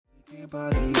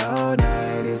party all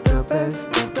night. It's the best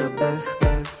of the best,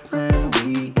 best friend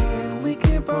weekend. We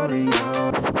can party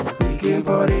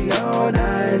all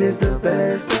night. It's the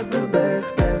best of the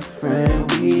best, best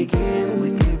friend weekend.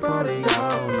 We can party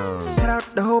all night. Shout out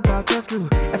the whole podcast crew.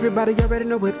 Everybody already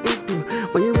know what it do.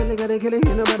 When you really gotta kill it,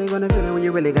 ain't nobody gonna feel it. When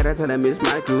you really gotta tell them it's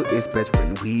my crew. It's best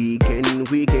friend weekend.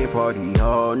 We can party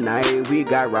all night. We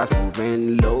got Ross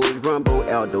moving, Lowe's, Rumble,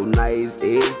 Aldo, Nice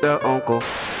is the uncle.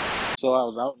 So I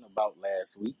was out and about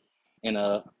last week, and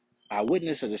I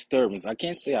witnessed a disturbance. I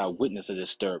can't say I witnessed a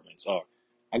disturbance, or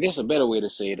I guess a better way to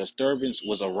say it, a disturbance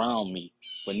was around me.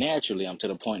 But naturally, I'm to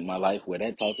the point in my life where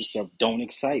that type of stuff don't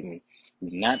excite me.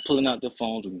 We're not pulling out the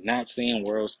phones. We're not saying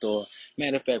world store.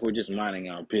 Matter of fact, we're just minding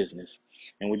our business.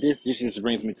 And with this just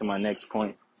brings me to my next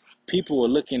point. People were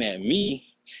looking at me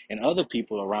and other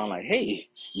people around like, hey,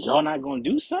 y'all not going to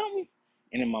do something?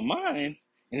 And in my mind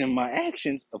and in my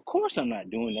actions, of course I'm not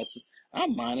doing nothing.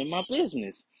 I'm minding my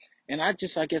business. And I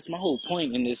guess my whole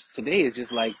point in this today is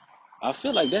just like, I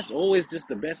feel like that's always just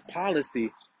the best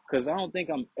policy, because I don't think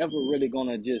I'm ever really going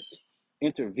to just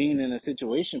intervene in a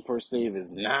situation per se if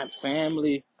it's not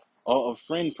family or a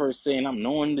friend per se and I'm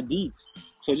knowing the deets.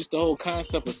 So just the whole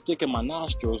concept of sticking my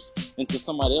nostrils into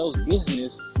somebody else's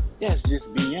business, that's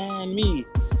just beyond me.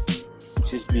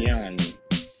 Just beyond me.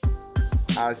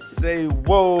 I say,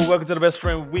 whoa, welcome to the Best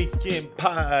Friend Weekend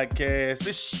Podcast.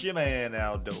 It's your man,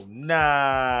 Aldo.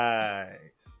 Nice.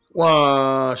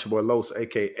 It's your boy Los,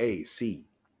 a.k.a. C-A-P.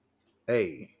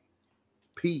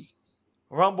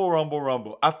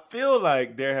 Rumble. I feel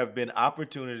like there have been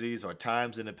opportunities or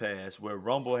times in the past where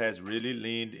Rumble has really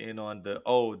leaned in on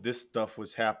this stuff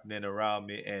was happening around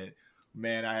me, and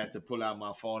man, I had to pull out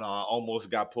my phone. I almost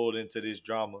got pulled into this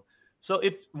drama. So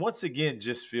it once again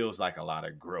just feels like a lot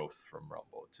of growth from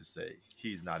Rumble to say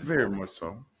he's not Very involved. much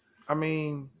so. I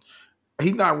mean,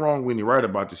 he's not wrong when you're right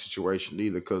about the situation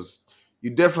either, because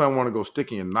you definitely want to go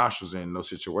sticking your nostrils in no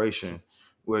situation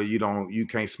where you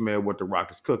can't smell what the rock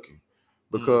is cooking,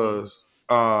 because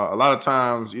a lot of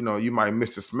times you might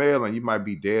miss the smell and you might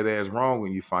be dead ass wrong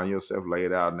when you find yourself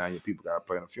laid out and now your people got to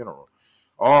plan a funeral,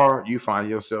 or you find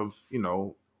yourself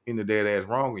in the dead ass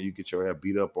wrong and you get your ass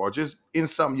beat up, or just in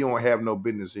something you don't have no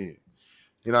business in.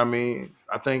 You know what I mean?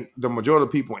 I think the majority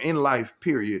of people in life,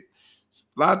 period,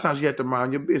 a lot of times you have to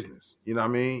mind your business. You know what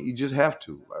I mean? You just have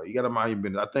to. You got to mind your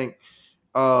business. I think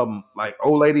like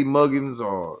old lady muggings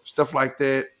or stuff like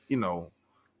that,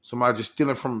 somebody just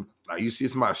stealing from, like you see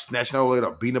somebody snatching an old lady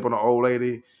or beating up on an old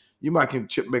lady, you might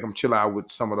make them chill out with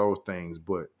some of those things.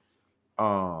 But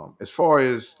as far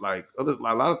as like a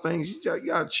lot of things, you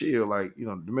gotta chill. Like,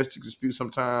 domestic disputes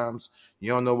sometimes,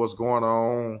 you don't know what's going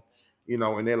on, in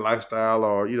their lifestyle,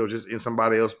 or, just in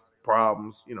somebody else's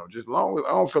problems, just long as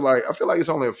I feel like it's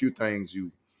only a few things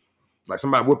like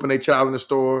somebody whipping their child in the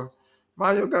store,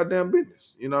 mind your goddamn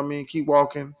business. You know what I mean? Keep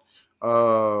walking.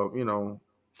 You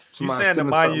Somebody saying to stealing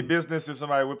mind your something. business if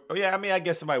somebody whip? Oh yeah, I mean, I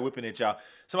guess somebody whipping their child,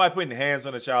 somebody putting hands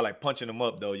on the child, like punching them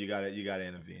up, though. You gotta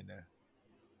intervene there.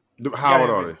 How old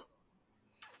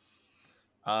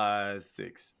are they?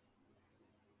 6.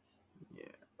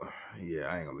 Yeah,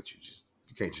 I ain't gonna let you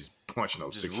can't just punch no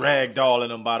Just 6-year-olds. ragdolling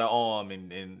them by the arm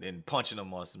and punching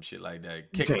them on some shit like that. You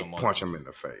Kicking can't them punch on them in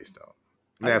the face, though.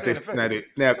 I Now can if say they in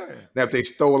the face. now if they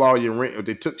stole all your rent, if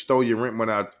they stole your rent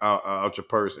money out your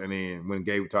purse and then went and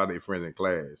gave it to all their friends in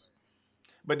class.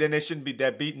 But then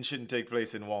that beating shouldn't take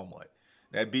place in Walmart.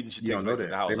 That beating should You take don't know place at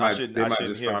that. the house. They I might shouldn't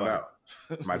just hear find about out.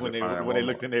 it Might when just find out when they Walmart.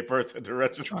 looked in their purse at the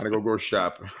register. Trying to go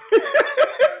shopping.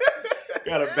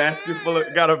 got a basket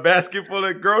full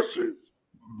of groceries.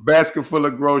 Basket full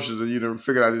of groceries, and you done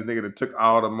figured out this nigga that took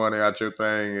all the money out your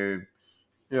thing, and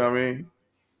you know what I mean?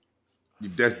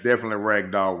 That's definitely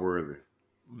ragdoll worthy.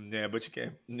 Yeah, but you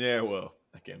can't. Yeah, well,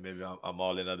 I can't. Maybe I'm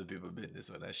all in other people's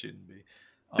business when I shouldn't be.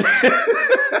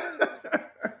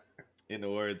 In the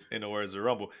words of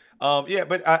Rumble. Yeah,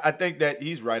 but I think that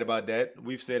he's right about that.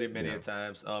 We've said it many a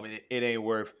times. It ain't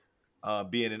worth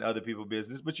being in other people's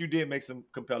business. But you did make some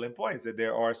compelling points that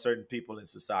there are certain people in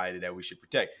society that we should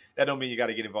protect. That don't mean you got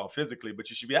to get involved physically, but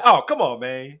you should be like, oh, come on,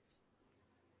 man.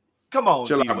 Come on,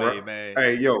 Chill out, D-Way, bro. man.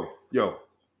 Hey, yo.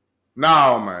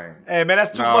 No, man. Hey, man,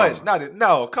 that's too much.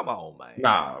 No, come on, man.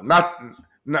 No,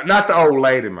 not the old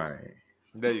lady, man.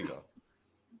 There you go.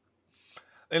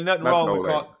 And nothing Not the wrong old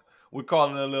lady. with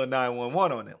calling a little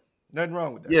 911 on them. Nothing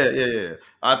wrong with that. Yeah.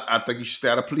 I think you should stay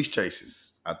out of police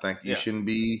chases. I think you shouldn't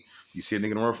be. You see a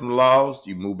nigga run from the laws,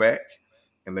 you move back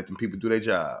and let them people do their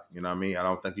job. You know what I mean? I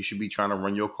don't think you should be trying to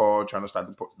run your car, trying to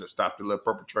stop the little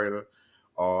perpetrator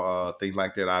or things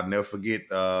like that. I'll never forget.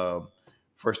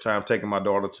 First time taking my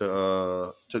daughter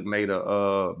took Nate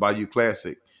Bayou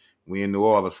Classic, We in New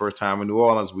Orleans. First time in New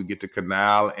Orleans, we get to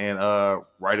Canal and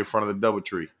right in front of the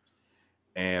DoubleTree.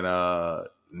 And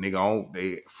nigga on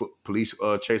police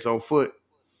chase on foot.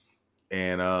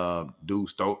 And dude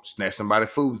snatched somebody's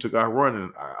food and took out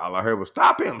running. All I heard was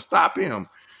stop him.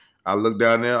 I looked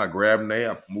down there, I grabbed him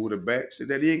there, I moved it back. Said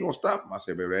that he ain't gonna stop him. I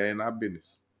said, baby, that ain't our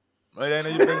business. Well, that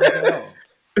ain't your business at all.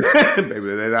 Baby,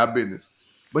 that ain't our business.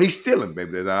 But he's stealing,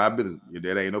 baby. That ain't our business. Your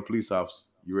dad ain't no police officer.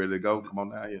 You ready to go? Come on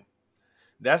now, yeah.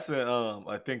 That's the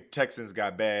I think Texans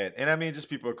got bad, and I mean just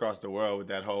people across the world with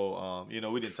that whole we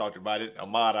didn't talk about it.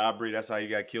 Ahmaud Arbery, that's how he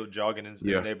got killed jogging in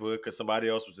the neighborhood because somebody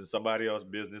else was in somebody else's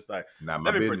business. Like, Not my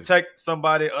let me business. protect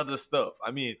somebody other stuff. I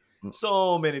mean,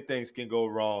 so many things can go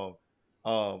wrong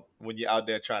when you're out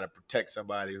there trying to protect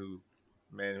somebody who,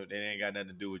 man, they ain't got nothing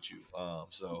to do with you.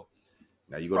 So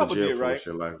now you go to jail for right.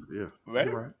 Shit like Right.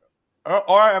 You're right.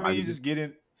 Or I mean, you just get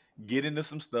into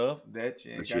some stuff that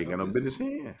you ain't got no business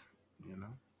in. You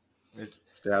know,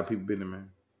 stay out of people business,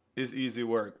 man. It's easy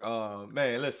work.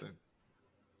 Man, listen.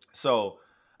 So,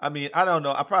 I mean, I don't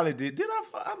know. I probably did.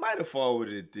 I might have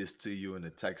forwarded this to you in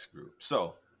the text group.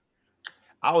 So,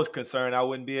 I was concerned I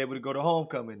wouldn't be able to go to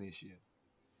homecoming this year.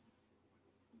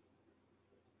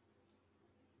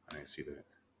 I didn't see that.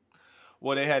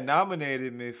 Well, they had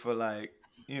nominated me for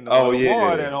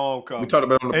award at homecoming. We talked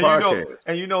about it on the podcast.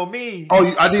 And you know me.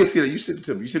 Oh, I did see that. You sent it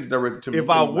to me. You sent it directly to me. If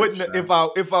I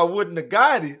wouldn't have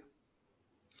got it.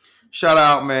 Shout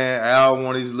out, man. Al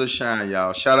one of these little shine,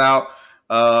 y'all. Shout out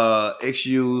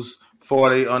XU's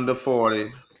 40 under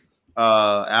 40.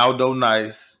 Aldo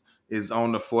Nice is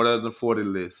on the 40 under 40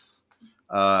 list.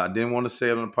 I didn't want to say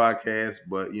it on the podcast,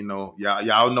 but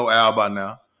y'all know Al by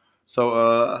now.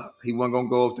 So he wasn't gonna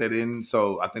go with that in.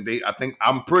 So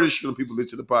I'm pretty sure the people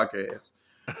listen to the podcast.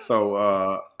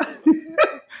 So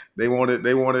they wanted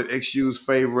XU's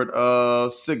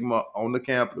favorite Sigma on the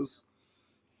campus.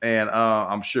 And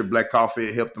I'm sure Black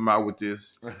Coffee helped him out with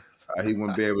this. He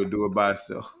wouldn't be able to do it by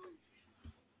himself.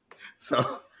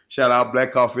 So shout out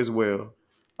Black Coffee as well.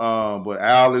 But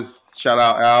shout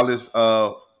out Al is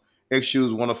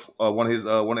XU's one of his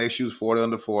XU's 40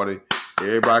 under 40.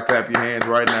 Everybody clap your hands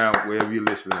right now wherever you're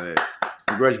listening at.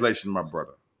 Congratulations, my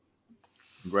brother.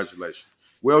 Congratulations.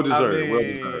 Well deserved. Well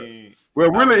deserved. Well,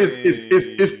 really,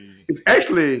 it's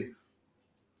actually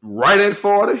right at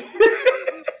 40.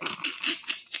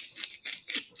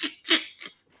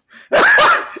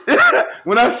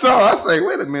 When I saw, I say,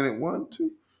 wait a minute, 1, 2, this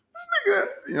nigga,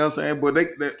 you know what I'm saying? But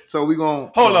so we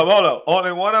gonna hold up.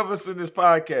 Only one of us in this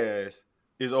podcast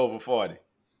is over 40,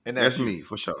 and that's me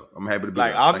for sure. I'm happy to be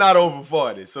like, I'm not over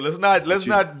 40, so let's not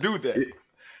do that.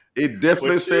 It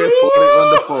definitely said 40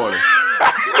 under 40,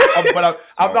 but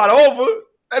I'm not over.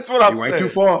 That's what I'm saying. You ain't too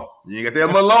far. You ain't got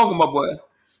that much longer, my boy.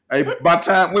 Hey, by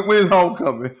time when is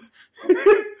homecoming?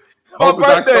 My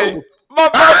birthday. My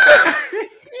birthday.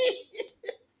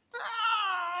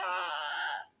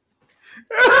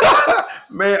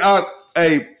 Man,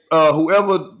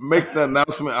 whoever make the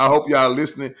announcement, I hope y'all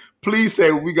listening. Please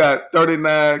say we got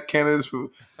 39 candidates for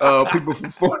people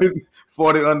for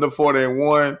 40 under 40 and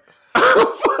 1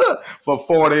 for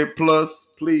 40 plus,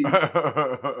 please.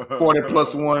 40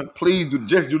 plus 1. Please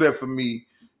do that for me.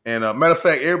 And matter of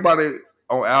fact, everybody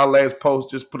on our last post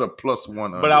just put a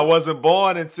 +1. But I wasn't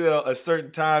born until a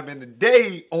certain time in the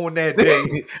day on that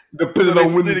day. Depending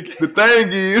on when the thing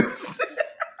is.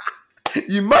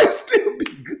 You might still be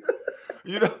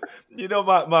good.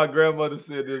 My grandmother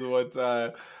said this one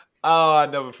time. Oh, I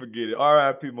never forget it.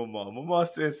 R.I.P. my mom. My mom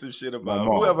said some shit about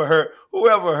whoever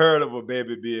heard of a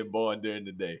baby being born during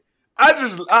the day.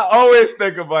 I always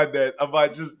think about that.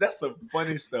 That's some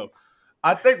funny stuff.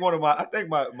 I think my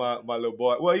little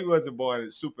boy. Well, he wasn't born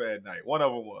super at night. One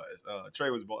of them was.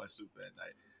 Trey was born super at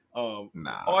night.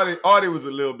 Nah. Artie was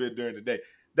a little bit during the day.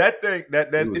 That thing,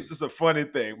 it's just a funny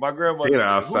thing. My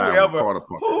grandmother said,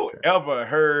 whoever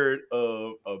heard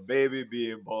of a baby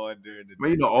being born during the day?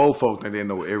 Man, old folks think they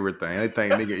know everything. They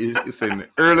think nigga, it's in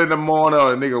early in the morning,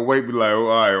 or the nigga wait be like, all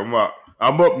right,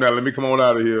 I'm up now. Let me come on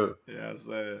out of here. Yeah, I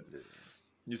said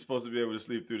you're supposed to be able to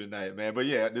sleep through the night, man. But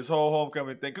yeah, this whole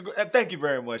homecoming thing. Thank you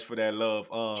very much for that love.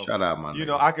 Shout out, my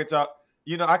nigga. I could talk.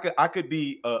 I could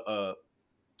be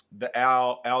the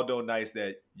Aldo Nice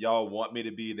that y'all want me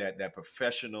to be, that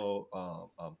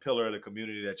professional pillar of the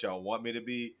community that y'all want me to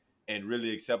be, and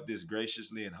really accept this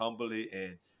graciously and humbly.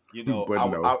 And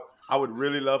I would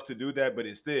really love to do that, but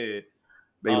instead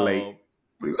they late. I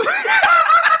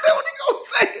know what he gonna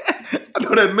say. I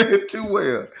know that man too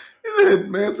well. He said,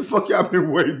 man, what the fuck y'all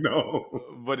been waiting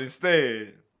on? But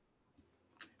instead,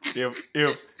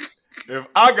 if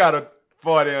I gotta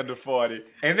 40 under 40.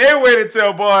 And they waited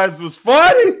till boys was 40?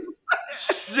 What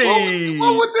She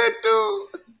would that do?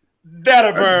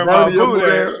 that'll That's burn my burning your boot.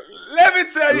 boudin Let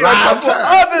me tell you a live couple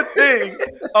time. other things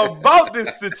about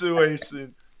this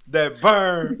situation that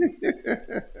burn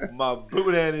my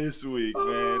boudin this week, man.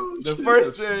 Oh The shit,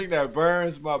 first that's funny. thing that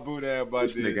burns my boudin about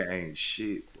This this nigga ain't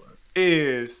shit, boy.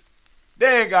 is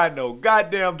they ain't got no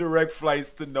goddamn direct flights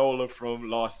to NOLA from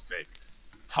Las Vegas.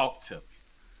 Talk to me.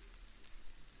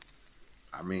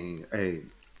 I mean, hey,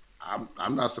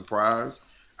 I'm not surprised.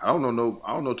 I don't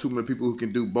know too many people who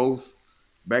can do both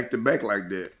back to back like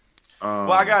that.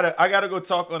 Well, I gotta go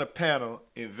talk on a panel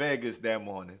in Vegas that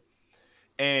morning,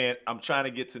 and I'm trying to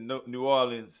get to New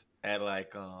Orleans at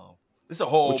like it's a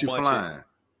whole What you bunch of flying?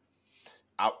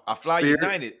 I fly Spirit?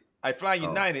 United. I fly Oh.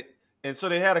 United, and so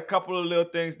they had a couple of little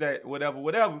things that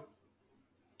whatever.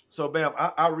 So bam,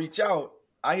 I reach out.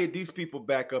 I hit these people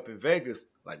back up in Vegas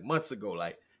like months ago.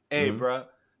 Like, hey, Mm-hmm. bruh,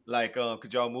 like,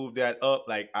 could y'all move that up?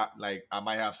 I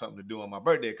might have something to do on my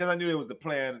birthday because I knew there was the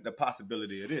plan, the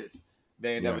possibility of this.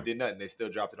 They ain't never Yeah. did nothing. They still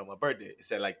dropped it on my birthday. It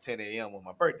said like 10 a.m. on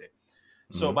my birthday.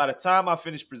 So Mm-hmm. by the time I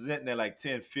finished presenting at like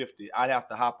 10:50, I'd have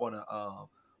to hop on a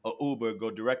Uber,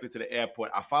 go directly to the airport.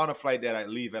 I found a flight that I'd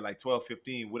leave at like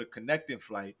 12:15 with a connecting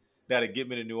flight that'd get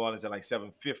me to New Orleans at like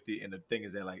 7:50, and the thing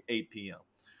is at like 8 p.m.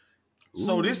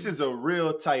 So this Ooh. is a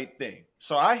real tight thing.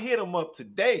 So I hit him up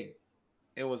today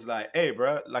and was like, "Hey,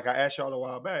 bro, like I asked y'all a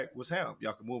while back, what's happening?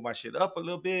 Y'all can move my shit up a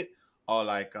little bit, or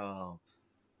like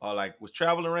was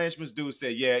travel arrangements?" Dude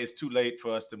said, "Yeah, it's too late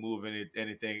for us to move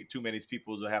anything. Too many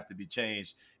people will have to be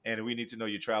changed, and we need to know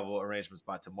your travel arrangements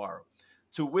by tomorrow."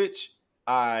 To which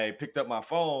I picked up my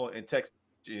phone and texted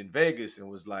in Vegas and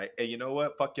was like, "Hey, you know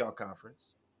what? Fuck y'all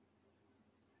conference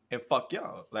and fuck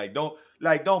y'all.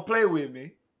 Don't play with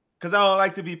me, cause I don't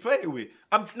like to be played with.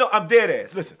 I'm dead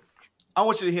ass. Listen, I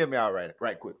want you to hear me out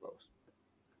right quick, Rose.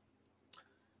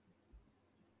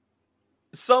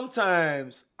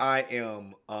 Sometimes I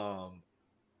am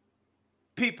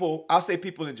people. I'll say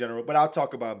people in general, but I'll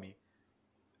talk about me.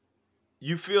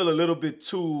 You feel a little bit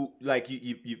too like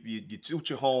you toot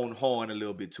your horn a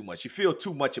little bit too much. You feel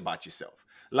too much about yourself.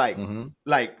 Like Mm-hmm.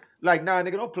 nah,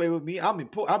 nigga, don't play with me. I'm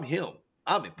important. I'm him.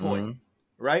 I'm important,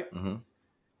 Mm-hmm. right? Mm-hmm.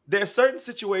 There are certain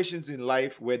situations in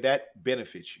life where that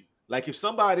benefits you. Like if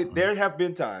somebody, there have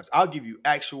been times, I'll give you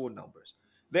actual numbers.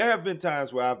 There have been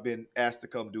times where I've been asked to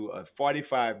come do a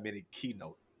 45-minute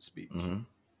keynote speech. Mm-hmm.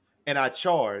 And I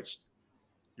charged,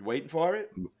 you waiting for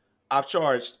it? I've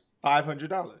charged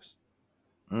 $500.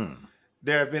 Mm-hmm.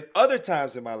 There have been other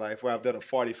times in my life where I've done a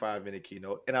 45-minute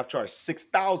keynote and I've charged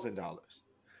 $6,000.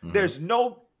 Mm-hmm. There's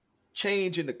no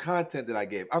change in the content that I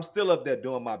gave. I'm still up there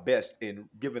doing my best in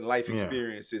giving life Yeah.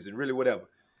 experiences and really whatever.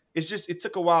 It's just, it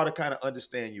took a while to kind of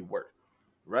understand your worth,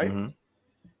 right? Mm-hmm.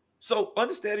 So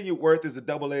understanding your worth is a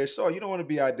double-edged sword. You don't want to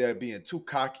be out there being too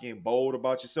cocky and bold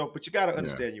about yourself, but you got to Yeah.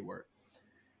 understand your worth.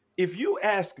 If you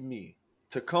ask me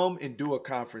to come and do a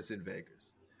conference in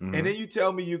Vegas, Mm-hmm. and then you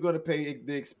tell me you're going to pay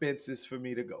the expenses for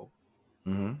me to go,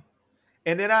 Mm-hmm.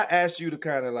 and then I ask you to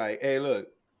kind of like, hey, look,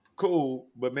 cool,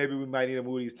 but maybe we might need to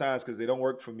move these times because they don't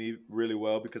work for me really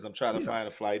well because I'm trying to Yeah. find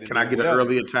a flight and Can I doing get an whatever.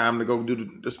 earlier time to go do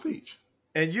the speech?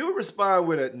 And you respond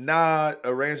with a nah,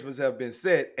 arrangements have been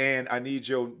set and I need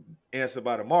your answer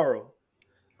by tomorrow.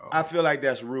 Oh. I feel like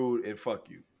that's rude and fuck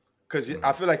you. Because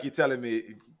I feel like you're telling me,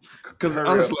 Because hurry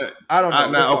honestly, up. I don't know.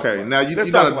 Let's now talk okay, about now it. Let's you're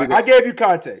talk not a about big it. I gave you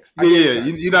context. yeah,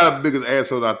 you're not a biggest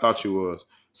asshole than I thought you was.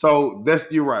 So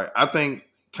you're right. I think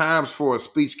times for a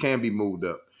speech can be moved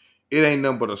up. It ain't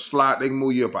nothing but a slot. They can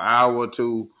move you up an hour or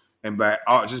two and back.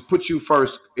 Just put you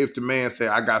first if the man say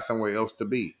I got somewhere else to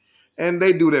be, and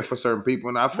they do that for certain people.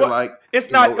 And I feel What? like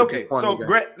It's not at this okay. point in So, the game,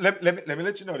 Grant, let me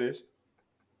let you know this.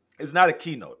 It's not a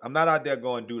keynote. I'm not out there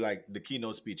going to do like the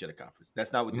keynote speech at a conference.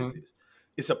 That's not what this is.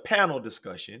 It's a panel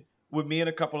discussion with me and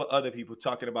a couple of other people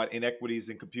talking about inequities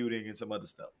in computing and some other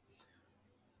stuff.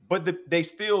 But they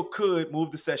still could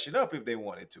move the session up if they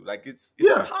wanted to. Like it's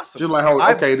yeah, just possible. like how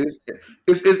I okay,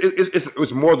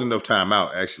 it's more than enough time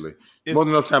out actually. It's More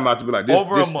than enough time out to be like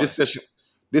over a month.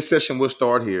 this session will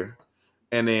start here.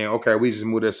 And then, okay, we just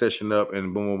move that session up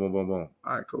and boom, boom, boom, boom, boom.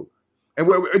 All right, cool. And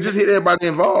we just hit everybody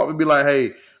involved and be like,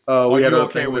 hey, Are we had you a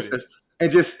okay thing in with this it?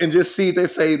 session. And just see if they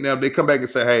say, now they come back and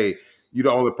say, hey, you're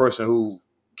the only person who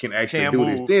can actually Can't do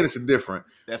this. move. Then it's a different,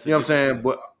 That's you a know what I'm different saying? thing.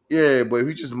 But yeah, but if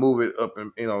you just move it up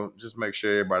and, just make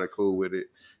sure everybody cool with it.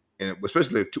 And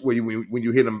especially when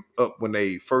you hit them up when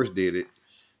they first did it,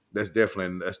 that's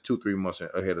 2-3 months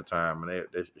ahead of time. And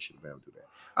they should have been able to do that.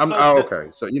 So Okay.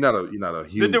 So you're not a the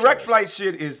huge direct ass. flight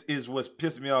shit is what's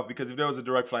pissing me off because if there was a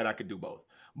direct flight, I could do both.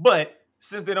 But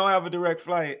since they don't have a direct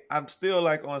flight, I'm still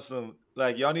like on some.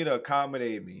 Like y'all need to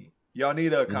accommodate me. Y'all need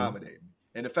to Mhm. accommodate me.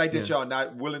 And the fact that Yeah. y'all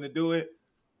not willing to do it,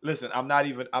 listen, I'm not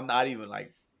even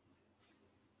like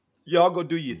y'all go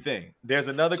do your thing. There's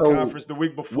another So conference the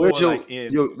week where's before, your like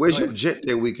in your where's go your ahead. jet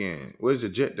day weekend? Where's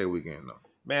your jet day weekend though?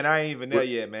 Man, I ain't even there Where,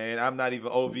 yet, man. I'm not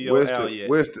even where's OVOL the yet.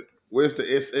 where's the where's the I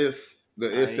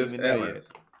ain't SS even there Allen? yet.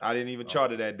 I didn't even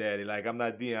charter Okay. that daddy. Like I'm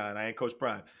not Dion. I ain't Coach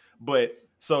Prime. But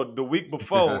so the week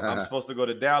before, I'm supposed to go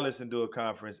to Dallas and do a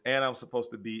conference, and I'm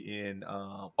supposed to be in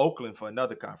Oakland for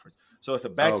another conference. So it's a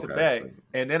back to Okay, back, so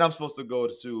and then I'm supposed to go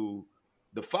to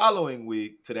the following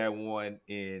week to that one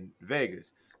in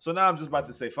Vegas. So now I'm just about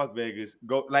to say, fuck Vegas.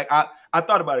 Go like I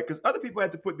thought about it because other people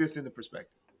had to put this into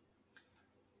perspective.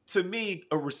 To me,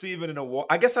 receiving an award,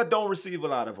 I guess I don't receive a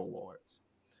lot of awards.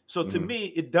 So to mhm. me,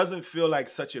 it doesn't feel like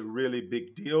such a really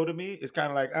big deal to me. It's kind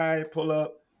of like, all right, pull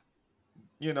up,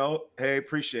 hey,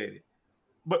 appreciate it.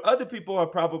 But other people are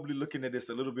probably looking at this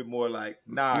a little bit more like,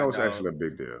 nah, No, it's dog, actually a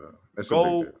big deal though. It's a big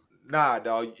deal. go, nah,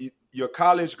 dog. Your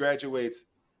college graduates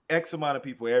X amount of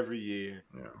people every year.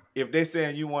 Yeah. If they're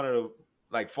saying you one of the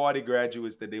like 40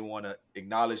 graduates that they want to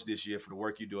acknowledge this year for the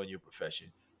work you do in your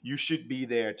profession, you should be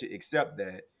there to accept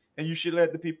that. And you should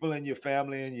let the people in your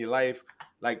family and your life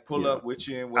like pull Yeah. up with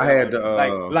you and I had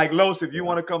whatever. the Like Los, if you yeah.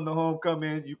 want to come to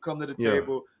homecoming, you come to the Yeah.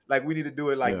 table. Like we need to do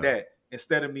it like Yeah. that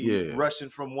instead of me Yeah. rushing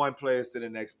from one place to the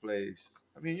next place.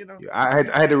 I mean, Yeah, I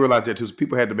had to realize that too.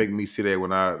 People had to make me see that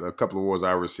when a couple of awards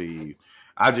I received.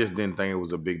 I just didn't think it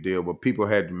was a big deal, but people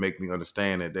had to make me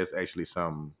understand that that's actually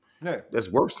something yeah, that's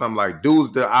worth something. Like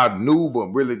dudes that I knew but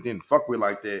really didn't fuck with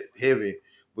like that heavy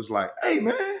was like, "Hey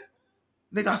man,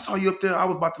 nigga, I saw you up there. I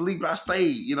was about to leave, but I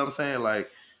stayed." You know what I'm saying? Like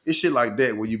it's shit like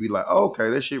that where you be like, oh,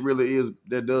 "Okay, that shit really is.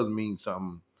 That does mean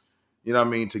something." You know what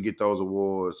I mean? To get those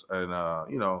awards, and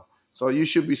so you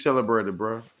should be celebrated,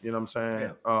 bro. You know what I'm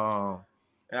saying? yeah.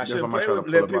 And I Guess I shouldn't might try to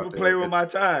pull let up people out play with there. my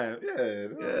time. Yeah,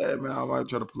 Yeah, man, I might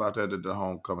try to pull out that at the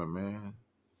homecoming, man.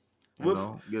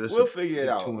 we'll Get us we'll figure it get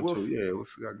out. 2 and 2. Yeah, we'll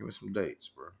figure out, give me some dates,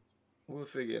 bro. We'll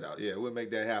figure it out. Yeah, we'll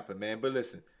make that happen, man. But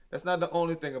listen, that's not the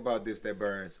only thing about this that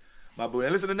burns my boot.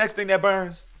 And listen, the next thing that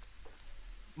burns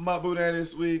my boot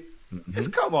this week is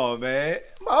Mm-hmm. come on, man.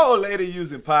 My old lady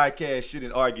using podcast shit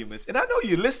in arguments, and I know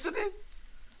you listening.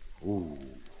 Ooh,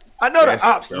 I know the that's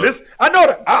ops dirt, listen. I know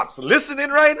the ops listening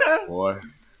right now. boy.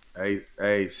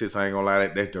 Hey, sis, I ain't gonna lie,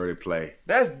 that's dirty play.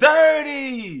 That's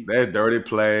dirty. That's dirty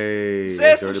play. Said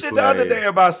That's some dirty shit the other play. day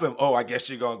about some. Oh, I guess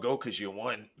you're gonna go because you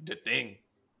won the thing.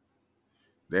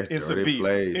 That's It's a dirty beef.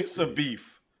 play, It's a sis.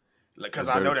 beef. Like, cause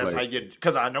That's I dirty know that's play, how sis. you.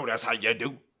 Cause I know that's how you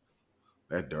do.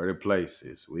 That's dirty play,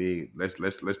 sis.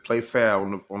 Let's play fair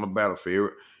on the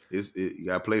battlefield. You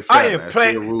gotta play fair now. It's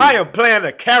still I rules. am playing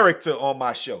a character on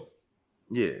my show.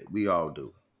 Yeah, we all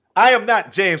do. I am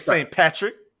not James It's not, St.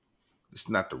 Patrick. it's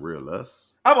not the real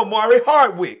us. I'm Amari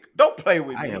Hardwick. Don't play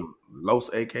with I me. am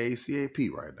Los, aka CAP,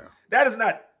 right now. That is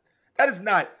not. That is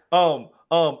not.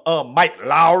 Mike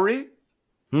Lowry.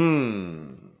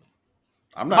 Hmm.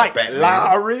 I'm not Mike Batman.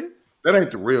 Lowry. That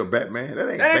ain't the real Batman. That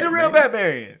ain't That ain't the real Batman.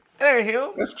 Batman. That ain't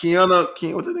him. That's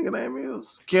Keanu. What the nigga name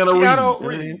is? Keanu Reeves. Keanu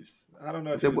That ain't him. Reeves. I don't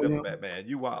know if Is he that was what ever him? Batman.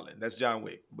 You wildin'. That's John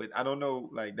Wick. But I don't know.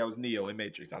 Like that was Neo in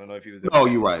Matrix. I don't know if he was ever No,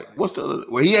 you're Batman. right. Like What's the other?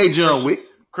 Well, he ain't John Christian Wick.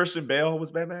 Christian Bale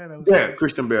was Batman. That was Yeah, Matrix.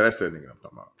 Christian Bale. That's that nigga I'm talking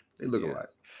about. They look Yeah, alike.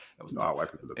 that was You know how tough.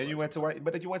 white people look And you alike went to sometimes. white,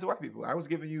 but you went to white people. I was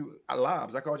giving you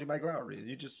lobs. I called you Mike Lowry, and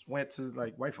you just went to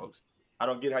like white folks. I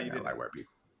don't get how you Yeah, I did like white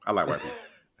people. I like white people.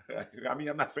 that. I mean,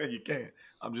 I'm not saying you can't.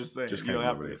 I'm just saying Just you can't don't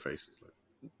have remember their to. faces.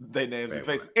 Like, They names and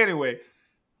bad with faces. that. Anyway,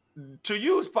 to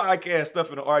use podcast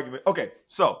stuff in an argument. Okay,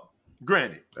 so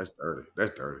granted, That's dirty.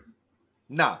 That's dirty.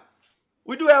 now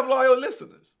we do have loyal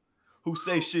listeners who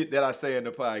say shit that I say in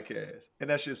the podcast, and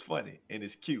that shit's funny and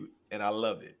it's cute, and I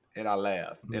love it, and I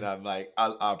laugh, and I'm like,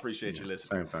 I appreciate Yeah, you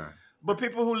listening. same thing. But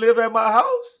people who live at my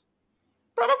house,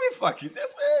 bro, don't be fucking.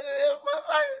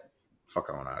 Fuck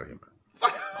on out of here, man.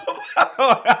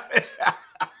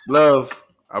 Love.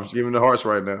 I'm just giving the hearts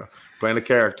right now. Playing the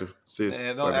character. Sis,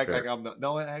 Man, playing the character.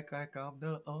 don't act like I'm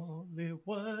the only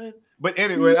one. But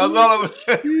anyway, that's all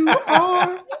You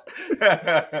are.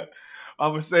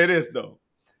 I'm gonna say this though.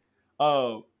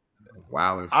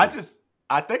 Wild and free.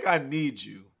 I think I need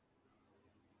you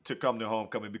to come to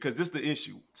homecoming because this is the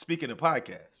issue. Speaking of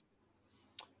podcast,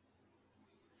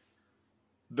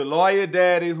 the lawyer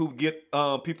daddy who get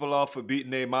people off for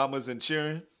beating their mamas and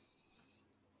cheering.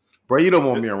 Bro, you don't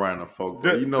want The me around the folk,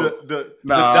 bro. the You know, the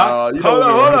doc. you don't Hold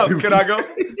want me up, around hold up. Can people. I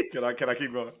go? Can I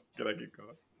keep going? Can I keep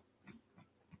going?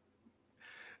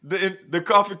 The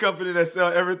coffee company that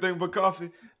sell everything but coffee.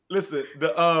 Listen,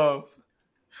 hold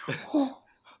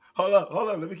up.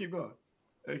 Let me keep going.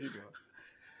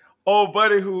 old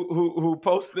buddy who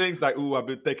posts things like, "Ooh, I've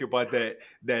been thinking about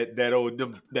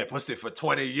that pussy for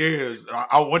 20 years.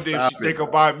 I wonder if Stop she it, think bro.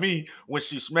 about me when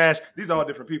she smashed." These are all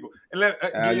different people. And let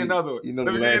Al, give you another one. you know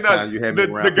Let the me give you last another. time you had me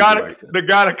The around people guy like that. the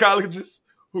gynecologist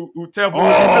who tampered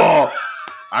with his sister. Oh,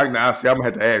 I see. I'm gonna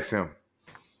have to ask him.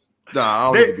 Nah, I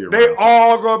don't need to be They around.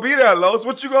 all gonna be there, Los.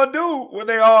 What you gonna do when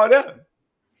they all there?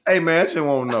 Hey man, I just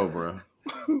want to know, bro.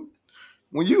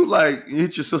 When you like you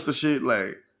hit your sister shit,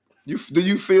 like do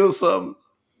you feel something?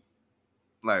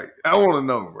 Like I want to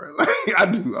know, bro. Like I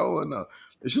do. I want to know.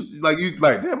 It's just like you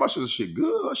like damn, my sister shit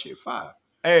good or shit fire.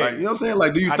 Like you Hey, know what I'm saying?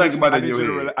 Like, do you think about it in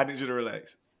your head? I need you to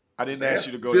relax. I didn't ask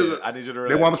you to go Still, there. I need you to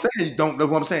that's what I'm relax. saying. Don't. That's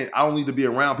what I'm saying. I don't need to be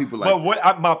around people like But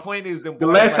that. my point is, The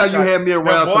last time you had me them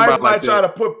around boys somebody might like try that,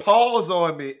 to put pause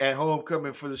on me at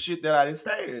homecoming for the shit that I didn't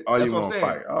say. oh, That's you what I'm want to saying.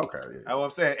 fight? Okay, That's what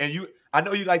I'm saying. And I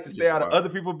know you like to yeah. stay Just out of wild. other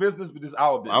people's business, but this is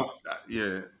our I'm, business.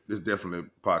 yeah, it's definitely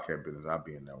podcast business. I'll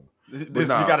be in that one. But This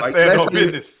you nah, got to like stand last on time you,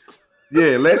 business.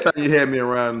 yeah, last time you had me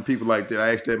around people like that,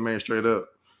 I asked that man straight up,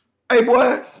 "Hey,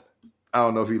 boy." I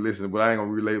don't know if he listened, but I ain't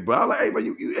gonna relate. But I was like, "Hey, man,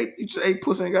 you just ate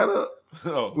pussy and got up."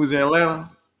 Oh, We was in Atlanta.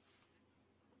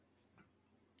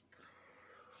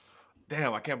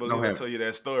 damn! I can't Don't believe I have told you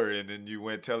that story, and then you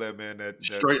went tell that man that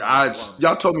straight. that's wild.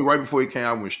 Y'all told me right before he came.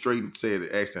 I went straight and said,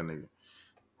 "Ask that nigga."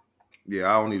 Yeah,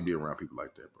 I don't need to be around people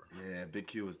like that, bro. Yeah, Big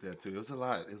Q was there too. It was a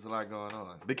lot. There's a lot going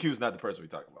on. Big Q's not the person we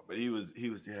talking about, but he was.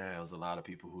 Yeah, it was a lot of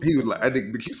people who was He was there, like, I man.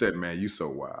 think the Q said, "Man, you so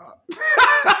wild."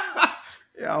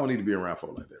 Yeah, I don't need to be around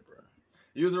folk like that, bro.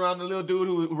 You was around the little dude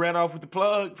who ran off with the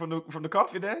plug from the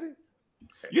coffee daddy.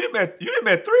 You didn't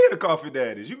met three of the coffee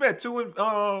daddies. You met two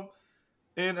Oh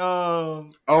yeah, in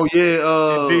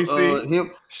DC.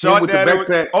 him Short with the daddy.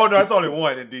 backpack. Oh no, it's only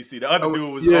one in DC. The other Oh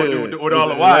dude was old yeah, dude with was all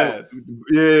in the Atlanta. wives.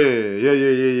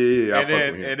 Yeah. I And fuck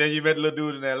then with him. and then you met the little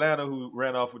dude in Atlanta who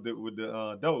ran off with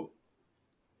the dope.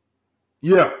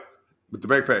 Yeah, with the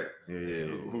backpack. Yeah,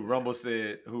 who Rumble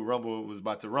was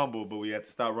about to rumble, but we had to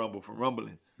stop Rumble from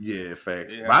rumbling. Yeah,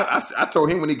 facts. Yeah. But I told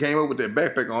him when he came up with that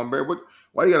backpack on, bro.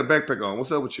 Why you got a backpack on?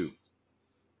 What's up with you?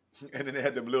 And then they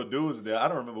had them little dudes there. I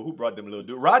don't remember who brought them little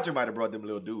dudes. Roger might have brought them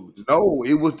little dudes. No,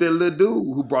 it was that little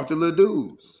dude who brought the little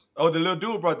dudes. Oh, the little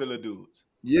dude brought the little dudes.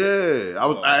 Yeah, I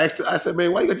Oh, asked. I said,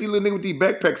 man, why you got these little niggas with these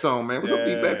backpacks on, man? What's up with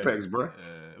these yeah, backpacks, bro? yeah.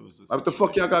 It was a Like, what the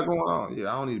fuck y'all situation. got going on? Yeah,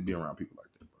 I don't need to be around people like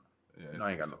that, bro. Yeah, You know, I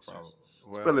ain't got it's a no problem. sense.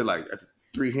 Well, Especially like at the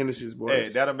three Hennessy's, hey,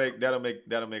 boys. that'll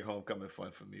make homecoming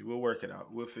fun for me. We'll work it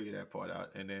out. We'll figure that part out,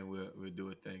 and then we'll do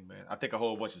a thing, man. I think a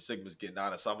whole bunch of Sigmas getting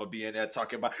out of, so I'm gonna be in there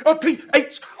talking about a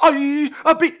PHI,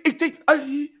 a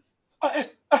BETI, a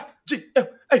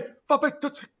SGMA, for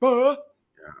Beta Sigma.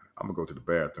 I'm gonna go to the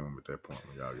bathroom at that point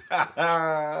when y'all get.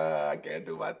 I can't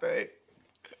do my thing.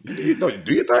 You know,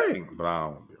 do your thing, but I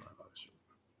don't want to be around all that shit.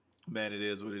 Man, it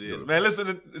is what it You is. know, Man,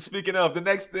 listen, speaking of, the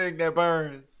next thing that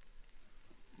burns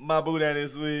my Boudin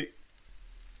this week.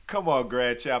 Come on,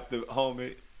 grad chapter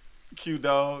homie. Q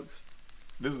Dogs.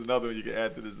 This is another one you can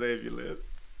add to the Xavier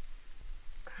list.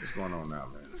 what's going on now,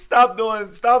 man?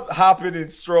 Stop hopping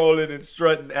and strolling and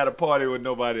strutting at a party with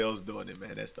nobody else doing it,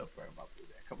 man. That stuff burn my Boudin.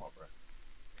 Come on, bro.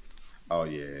 Oh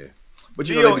yeah, but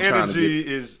you know Neo they be trying to energy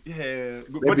get. is, yeah.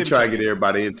 They be trying to get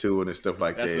everybody into it and stuff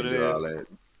like That's that what and it do all is. that.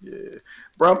 Yeah,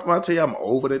 bro. I'm tell you, I'm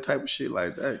over that type of shit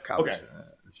like that. College.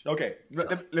 Okay.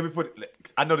 Okay, let me put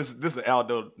it. I know this is an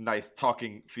Aldo nice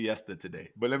talking fiesta today,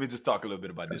 but let me just talk a little bit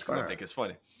about this That's because I fine. think it's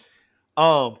funny.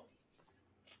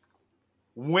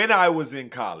 When I was in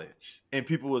college and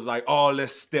people was like, "Oh,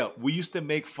 let's step," we used to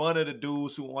make fun of the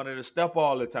dudes who wanted to step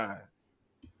all the time.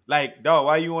 Like, dog,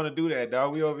 why you want to do that,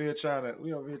 dog? We over here trying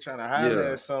to holler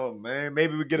Yeah, at something, man.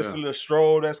 Maybe we get us yeah, a little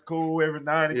stroll. That's cool every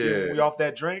now and again when yeah. we off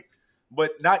that drink,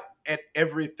 but not at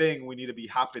everything. We need to be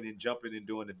hopping and jumping and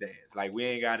doing the dance. Like, we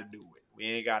ain't got to do it. We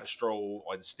ain't got to stroll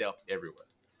or step everywhere.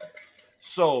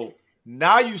 So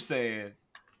now you saying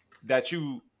that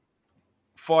you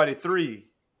 43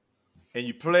 and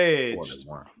you pledged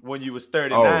 41. when you was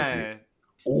Oh yeah.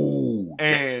 39 Ooh,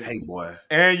 and hey boy.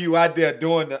 you out there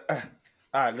doing the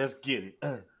all right, let's get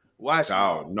it. Watch me.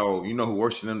 Dog, no, you know who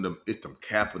worse than them? It's them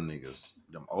Kappa niggas.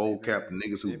 Them old Baby, Kappa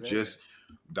niggas who baby. just,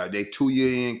 like, they 2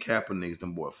 year in Kappa niggas.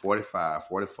 Them boys 45,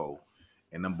 44.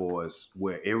 And them boys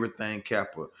wear everything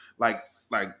Kappa. Like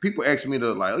people ask me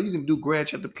to, like, oh, you can do grad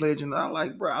chapter pledge. And I'm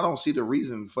like, bro, I don't see the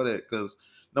reason for that. Because,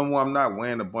 number one, I'm not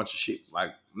wearing a bunch of shit.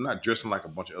 Like, I'm not dressing like a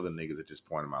bunch of other niggas at this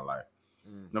point in my life.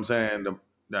 You know what I'm saying?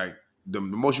 The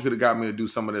most you could have got me to do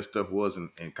some of that stuff was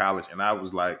in college. And I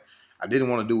was like, I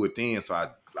didn't want to do it then. So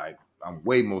I'm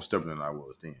way more stubborn than I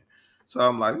was then. So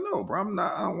I'm like, no, bro, I'm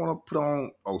not. I don't want to put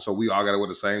on. Oh, so we all got to wear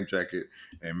the same jacket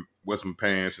and wear some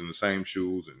pants and the same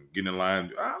shoes and get in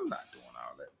line. I'm not doing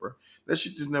all that, bro. That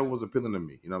shit just never was appealing to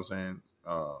me. You know what I'm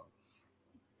saying?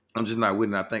 I'm just not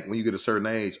with it. I think when you get a certain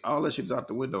age, all that shit's out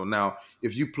the window. Now,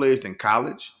 if you pledged in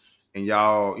college and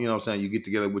y'all, you know what I'm saying, you get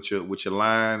together with your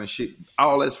line and shit,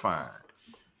 all that's fine.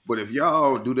 But if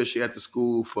y'all do this shit at the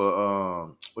school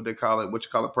for what they call it, what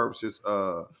you call it purposes,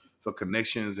 for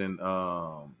connections and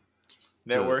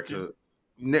Networking. to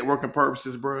networking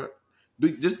purposes, bro.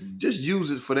 Just use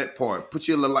it for that part. Put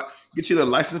your little get you the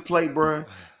license plate, bro.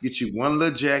 Get you one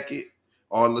little jacket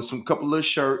or some couple little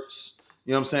shirts.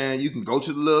 You know what I'm saying? You can go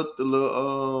to the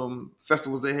little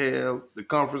festivals they have, the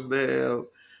conference they have. You know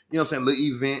what I'm saying? Little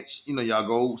events. You know, y'all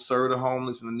go serve the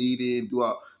homeless and the needy and do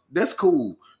all. That's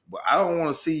cool, but I don't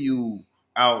want to see you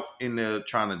out in there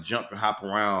trying to jump and hop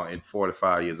around at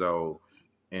 45 years old.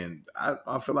 And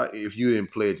I feel like if you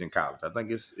didn't pledge in college, I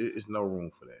think it's no room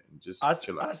for that. Just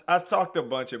chill out. I've talked a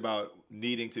bunch about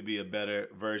needing to be a better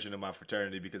version of my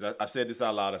fraternity because I've said this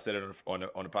out loud. I said it on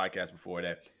the podcast before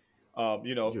that,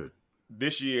 you know, Good.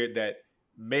 this year that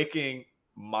making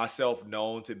myself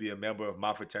known to be a member of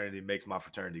my fraternity makes my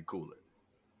fraternity cooler.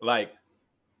 Like,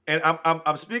 and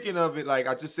I'm speaking of it like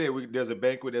I just said. There's a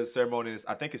banquet, there's a ceremony.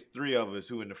 I think it's 3 of us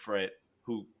who in the frat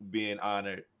who being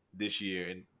honored this year,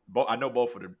 and I know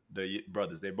both of the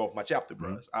brothers. They're both my chapter Mm-hmm.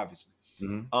 brothers, obviously.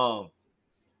 Mm-hmm.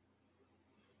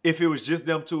 If it was just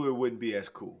them two, it wouldn't be as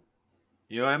cool.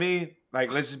 You know what I mean?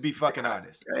 Like, let's just be fucking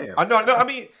honest. Damn. No. I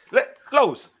mean,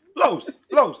 Los.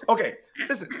 Okay,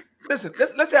 listen.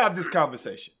 Let's have this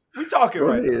conversation. We talking Go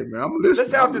right ahead, now. man. I'm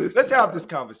listening. Let's have this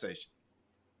conversation.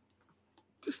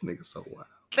 This nigga so wild.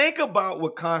 Think about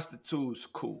what constitutes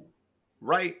cool,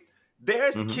 right?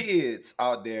 There's kids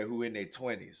out there who in their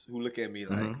 20s who look at me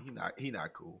like he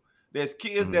not cool. There's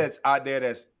kids that's out there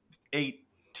that's 8,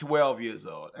 12 years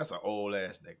old. That's an old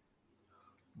ass nigga.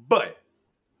 But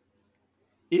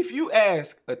if you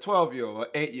ask a 12-year-old,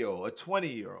 an 8-year-old, a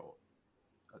 20-year-old,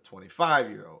 a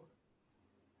 25-year-old,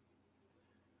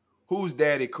 who's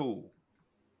daddy cool?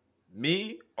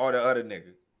 Me or the other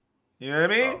nigga? You know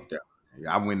what I mean? Oh,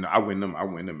 yeah, I win them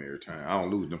every time. I don't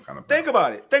lose them kind of. Think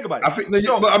about it. I get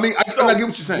what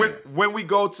you're saying. When we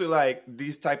go to like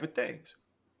these type of things,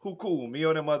 who cool? Me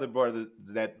or them other brothers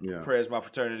that prayers my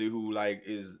fraternity who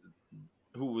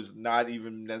was not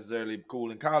even necessarily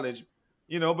cool in college,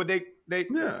 you know, but they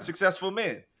successful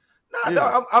men.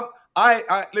 Nah,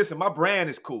 I listen, my brand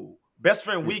is cool. Best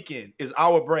Friend Weekend is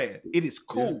our brand. It is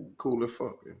cool. Yeah, cool as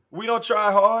fuck. Yeah. We don't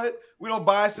try hard. We don't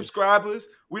buy subscribers.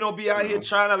 We don't be out here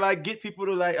trying to like get people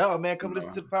to like, oh man, come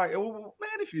listen to the podcast. Well,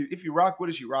 man, if you rock with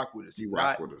us, you rock with us. You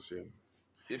rock with us, yeah.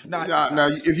 If not, now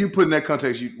if you put in that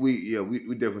context, we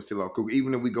definitely still are cool.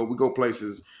 Even if we go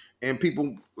places and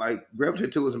people like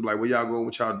gravitate to us and be like, where y'all going?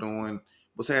 What y'all doing?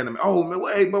 What's happening? Oh man,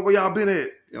 hey, but where y'all been at?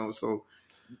 You know, so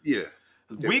yeah.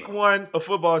 Week 1 of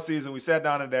football season, we sat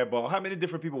down at that ball. How many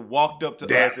different people walked up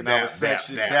to us in our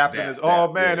section, dapping us?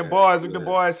 Oh man, the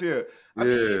boys here. I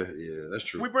mean, that's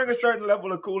true. We bring a certain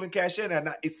level of cool and cash in,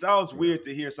 and it sounds weird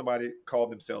to hear somebody call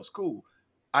themselves cool.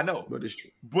 I know, but it's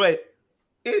true. But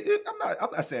I'm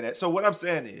not saying that. So what I'm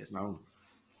saying is,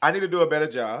 I need to do a better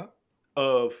job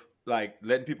of like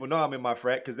letting people know I'm in my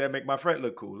frat because that make my frat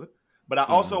look cooler. But I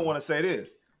also want to say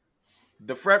this.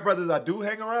 The frat brothers I do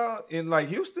hang around in like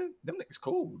Houston, them niggas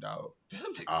cool, dog. Them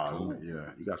niggas cool.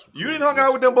 Yeah, you got some. You didn't hung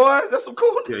out with them boys? That's some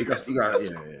cool. Yeah, you got.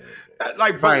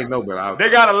 Like, if I ain't know, but they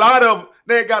got a lot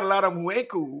of them who ain't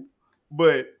cool,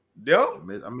 but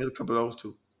them. I met a couple of those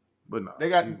too, but no. They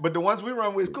got, but the ones we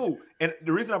run with is cool. And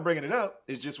the reason I'm bringing it up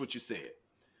is just what you said.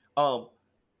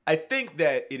 I think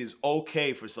that it is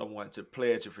okay for someone to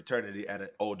pledge a fraternity at an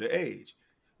older age.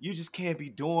 You just can't be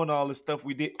doing all the stuff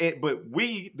we did. But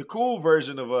we, the cool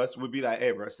version of us, would be like,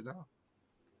 hey, bro, sit down.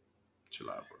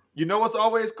 Chill out, bro. You know what's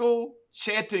always cool?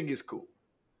 Chanting is cool.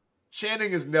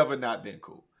 Chanting has never not been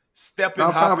cool. Stepping,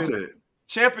 hopping.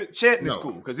 Chanting is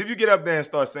cool. Because if you get up there and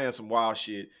start saying some wild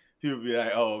shit, people be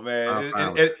like, oh, man.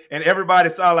 And everybody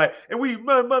sound like, and we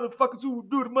motherfuckers who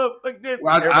do the motherfucking thing.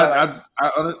 Well,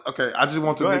 I just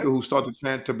want the nigga who started to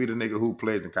chant to be the nigga who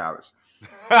played in college.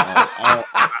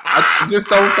 I just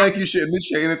don't think you should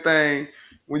initiate anything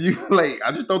when you late.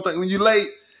 I just don't think when you late.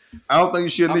 I don't think you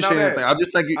should initiate anything. I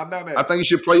just think I think you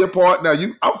should play your part. Now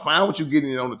I'm fine with you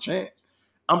getting it on the chant.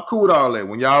 I'm cool with all that.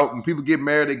 When people get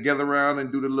married, they gather around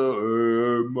and do the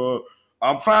little.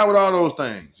 I'm fine with all those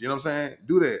things. You know what I'm saying?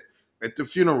 Do that at the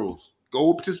funerals.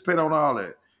 Go participate on all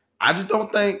that. I just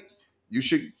don't think you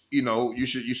should.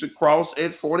 You should cross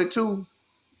at 42.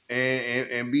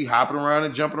 And be hopping around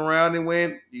and jumping around and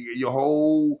when your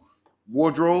whole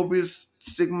wardrobe is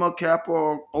Sigma, Kappa,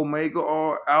 or Omega,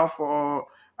 or Alpha, or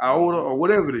older or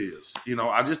whatever it is. You know,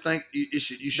 I just think you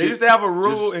should. They used to have a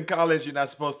rule in college: you're not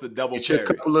supposed to double Get you a parry,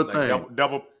 couple of like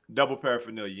things. double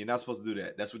paraphernalia. You're not supposed to do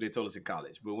that. That's what they told us in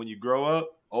college. But when you grow up,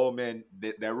 oh man,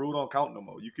 that rule don't count no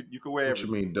more. You could wear What everything.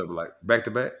 you mean double, like back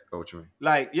to back? Or what you mean?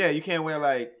 Like, yeah, you can't wear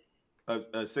like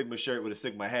a Sigma shirt with a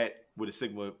Sigma hat with a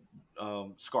Sigma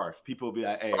scarf. People will be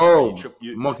like, "Hey, bro, Oh,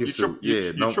 monkey suit.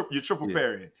 you triple Yeah,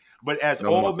 parrying." But as no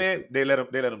old monkey men, suit. they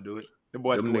let them do it. The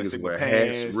boys Them can wear niggas Sigma wear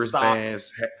hats, pants,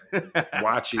 wristbands, socks.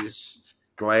 watches,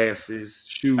 glasses,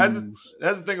 That's shoes.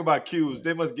 that's the thing about Qs.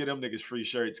 They must get them niggas free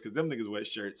shirts because them niggas wear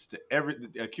shirts to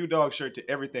a Q dog shirt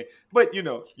to everything. But you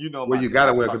know Well, my you thing.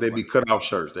 gotta I've wear because talked they about be it. cut off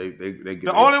shirts. They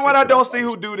The only one I cut don't off see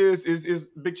all who the do this is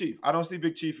Big Chief. I don't see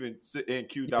Big Chief in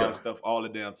Q shirts. dog Yeah, stuff all the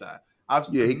damn time. I've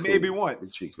yeah, he maybe cool. Big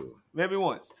once, Chief cool. maybe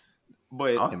once. I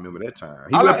But don't even remember that time.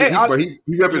 He I like. rep Hey,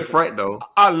 he rep his listen. frat though.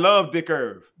 I love Dick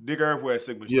Irv. Dick Irv wears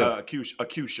Sigma Yeah, a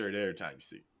Q shirt every time you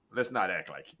see. Let's not act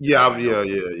like yeah, nobody don't.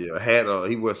 yeah. Had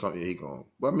he wear something. Yeah, he going.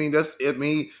 But I mean, that's it.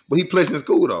 But he plays in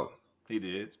school though. He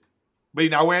did, but he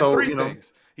not wearing So three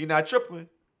things. He not tripling.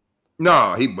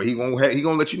 no, he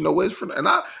gonna let you know where it's from. And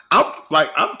I'm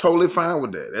totally fine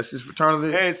with that. That's his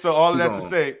fraternity. Hey, so all of He that to going.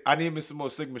 say, I need me some more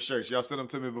Sigma shirts. Y'all send them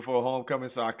to me before homecoming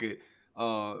so I could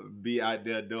be out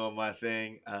there doing my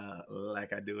thing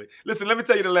like I do it. Listen, let me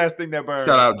tell you the last thing that Shout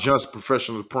out burns. Just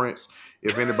Professional Prince.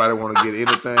 If anybody want to get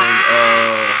anything,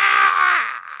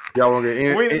 y'all want to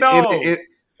get We know.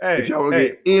 if y'all want to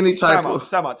get Hey, any type time of out,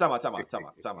 time out, time out, time out, time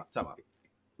out, time out, time out.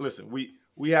 Listen,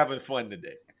 we having fun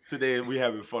today. Today we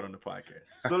having fun on the podcast.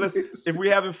 So if we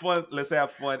having fun, let's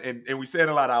have fun. And we saying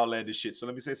a lot of outlandish shit. So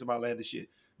let me say some outlandish shit.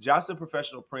 Johnson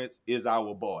Professional Prince is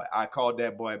our boy. I called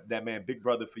that man Big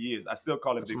Brother for years. I still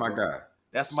call him that's Big my Bro. guy.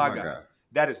 That's my guy.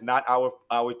 That is not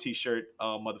our t-shirt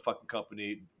motherfucking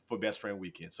company for Best Friend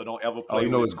Weekend. So don't ever play Oh, you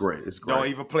know with it's great. It's great. Don't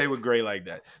even play with Gray like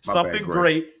that. My bad, Something Gray.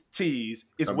 Great tees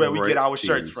is Something where we Great get our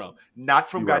shirts tees. from. Not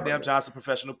from You right goddamn about that. Johnson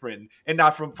Professional Printing and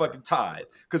not from fucking Tide.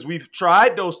 Because we've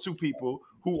tried those two people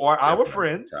who are our Definitely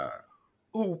friends not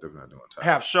who Definitely not doing time.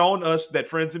 have shown us that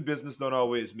friends in business don't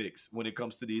always mix when it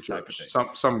comes to these Sure. type of things.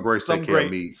 Some great take care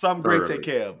of me. Some great take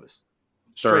care of us.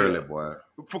 Straight Thoroughly, up. boy.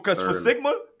 Because for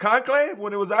Sigma Conclave,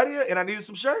 when it was out here and I needed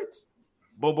some shirts,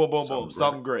 boom, boom, boom, boom,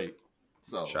 something great.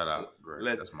 So shout out, Greg.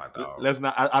 That's my dog. Let's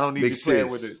not. I don't need Big you playing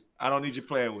sis. with it. I don't need you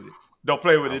playing with it. Don't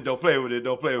play with it. Don't play with it.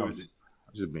 Don't play with it.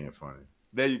 I'm just being funny.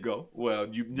 There you go. Well,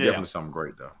 Definitely something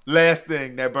great though. Last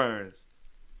thing that burns.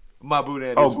 My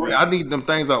Boudin Oh, this week. I need them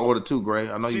things I ordered too, Gray.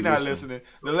 I know She you not listening.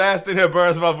 The last thing that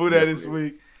burns my Boudin this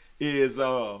week is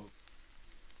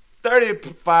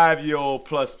 35-year-old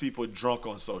plus people drunk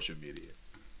on social media.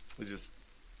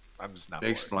 I'm just not.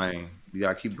 Explain. You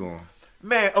gotta keep going.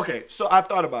 Man, okay. So I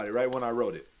thought about it right when I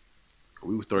wrote it.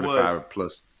 We was 35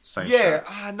 plus Saint Yeah,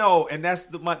 shots. I know, and that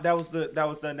was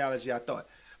the analogy I thought.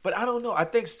 But I don't know. I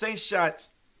think Saint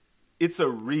shots, it's a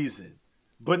reason,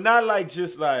 but not like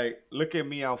just like look at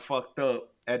me, I'm fucked up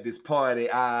at this party.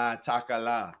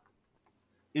 Takala.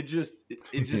 It just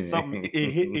something.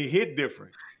 It hit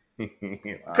different.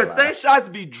 Because Saint shots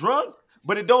be drunk,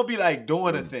 but it don't be like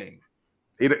doing a thing.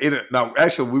 No,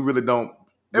 actually, we really don't.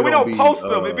 And we don't post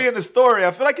them. It be in the story.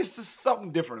 I feel like it's just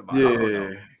something different about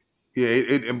it.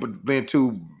 Yeah. But then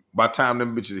too, by the time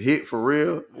them bitches hit for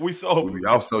real, we be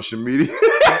off social media.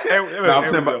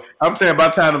 I'm saying by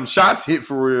the time them shots hit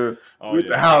for real, we at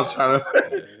the house trying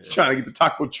to get the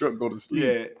taco truck go to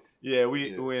sleep.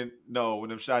 When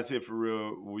them shots hit for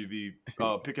real, we be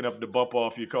picking up the bump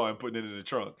off your car and putting it in the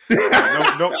trunk.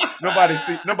 Nobody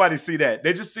see that.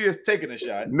 They just see us taking a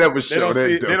shot. Never show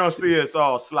that. They don't see us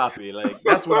all sloppy. Like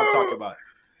that's what I'm talking about.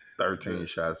 13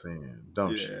 shots in.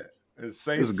 Dumb shit. It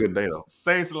was a good day though.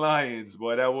 Saints Lions,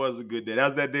 boy, that was a good day. That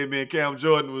was that day me and Cam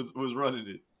Jordan was running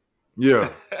it. Yeah.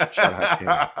 Shout out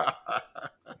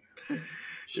Cam.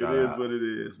 It is what it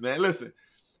is, man. Listen,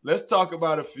 let's talk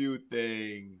about a few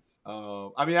things. We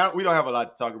don't have a lot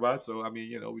to talk about, so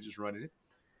we just running it.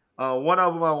 One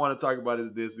of them I want to talk about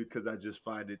is this because I just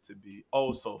find it to be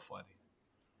so funny.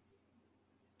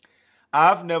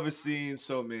 I've never seen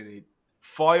so many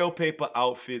foil paper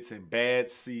outfits and bad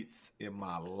seats in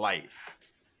my life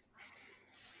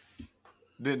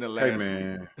than the last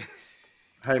week.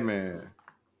 Hey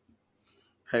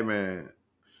man.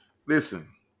 Listen,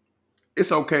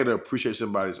 it's okay to appreciate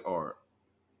somebody's art.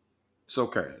 It's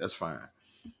okay. That's fine.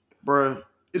 Bruh,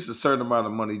 it's a certain amount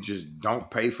of money. Just don't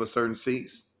pay for certain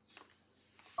seats.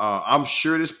 I'm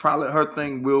sure this probably her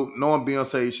thing. Knowing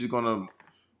Beyonce, she's going to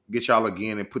get y'all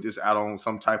again and put this out on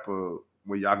some type of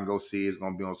where y'all can go see it. It's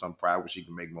gonna be on some private where she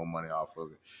can make more money off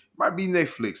of it. Might be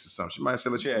Netflix or something. She might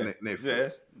sell it to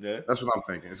Netflix. Yeah. That's what I'm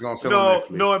thinking. It's gonna sell on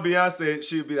Netflix. Knowing Beyonce,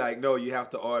 she'd be like, no, you have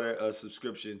to order a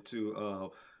subscription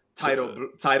to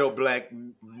Title Black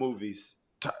movies.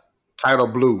 Title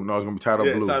Blue. No, it's gonna be Title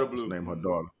Blue. Title Blue. Blue. Name her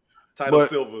daughter. Title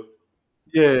Silver.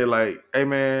 Yeah, like, hey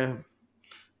man,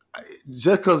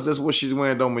 just because that's what she's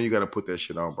wearing don't mean you got to put that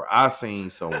shit on, bro. I seen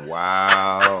some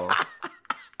wild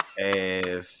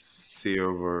ass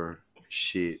silver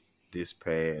shit this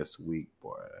past week,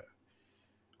 boy.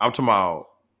 I'm talking about,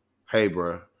 hey,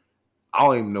 bro, I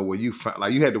don't even know where you found.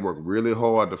 Like, you had to work really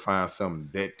hard to find something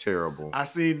that terrible. I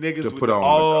seen niggas with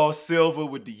all silver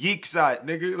with the yeeks out,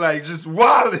 nigga, like just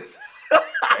wilding.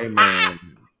 Hey man,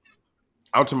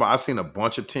 I'm talking about. I seen a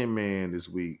bunch of Tin Man this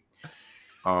week.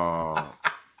 I'm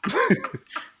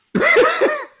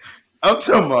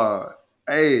talking about,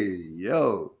 hey,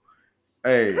 yo,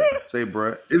 hey, say,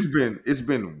 bro, it's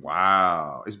been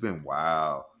wild. It's been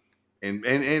wild, and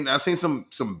I seen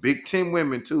some big Tin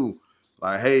women too.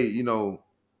 Like, hey, you know,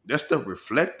 that's the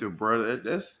reflective, bro.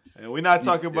 That's and we're not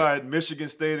talking about Michigan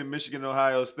State and Michigan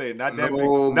Ohio State. Not that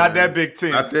big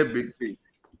team. Not that big team.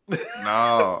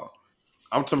 No.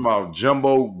 I'm talking about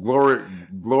jumbo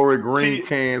glory green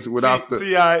cans without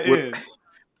the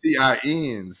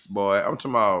TINs, boy. I'm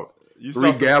talking about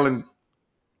 3-gallon,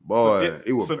 boy.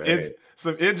 It was bad.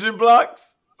 Some engine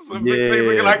blocks. Some big things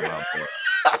looking like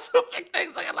some big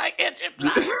things looking like engine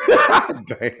blocks.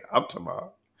 Damn, I'm talking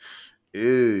about,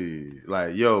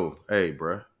 like, yo, hey,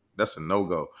 bro, that's a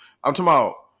no-go. I'm talking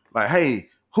about, like, hey,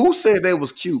 who said they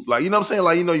was cute? Like, you know what I'm saying?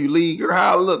 Like, you know, you leave, girl,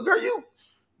 how I look, girl, you.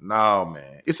 No,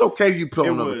 man. It's okay if you put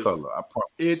on another color. I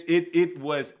promise. It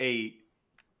was a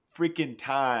freaking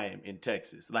time in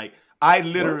Texas. Like, I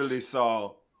literally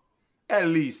saw at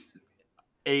least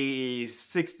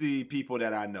 60 people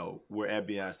that I know were at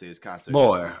Beyonce's concert.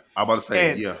 Boy, I'm about to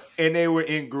say, yeah. And they were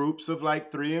in groups of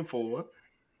like 3 and 4.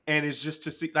 And it's just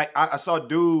to see, like, I saw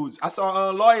dudes. I saw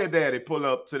Lawyer Daddy pull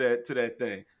up to that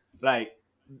thing. Like,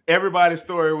 everybody's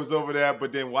story was over there,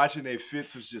 but then watching their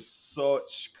fits was just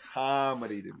such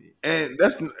comedy to me. And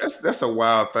that's a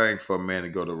wild thing for a man to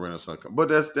go to Renaissance. But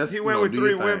that's he went with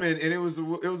 3 women, and it was a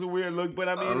weird look. But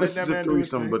I mean, let that man do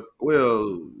his thing. But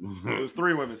it was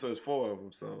 3 women, so it's 4 of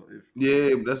them. So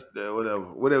that's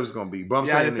whatever's gonna be. But I'm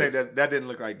saying I didn't think that didn't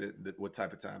look like what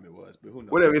type of time it was. But who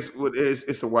knows? Whatever,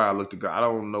 it's a wild look to go. I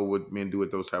don't know what men do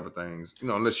with those type of things. You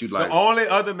know, unless you like. The only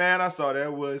other man I saw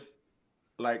there was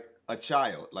like a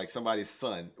child, like somebody's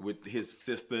son with his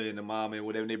sister and the mom and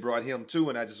whatever. And they brought him too,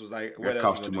 and I just was like, "What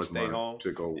else? Too much stay home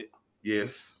to go."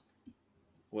 Yes.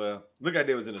 Well, look like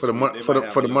they was in for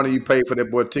the money you paid for that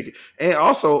boy ticket, and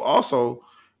also,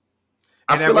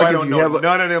 I feel like if you have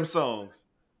none of them songs,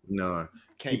 none,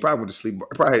 he probably went to sleep. He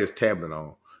probably had his tablet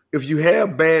on. If you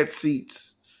have bad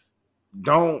seats,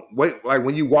 don't wait. Like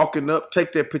when you walking up,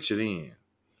 take that picture in.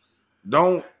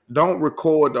 Don't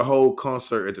record the whole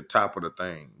concert at the top of the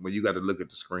thing when you got to look at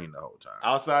the screen the whole time.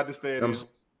 Outside the stadium.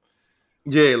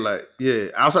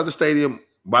 Outside the stadium,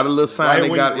 by the little sign they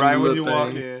got right in the when you thing,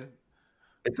 walk in.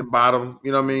 At the bottom,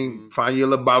 you know what I mean? Mm-hmm. Find your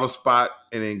little bottom spot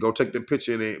and then go take the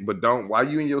picture in it. But don't, while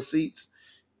you in your seats,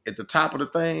 at the top of the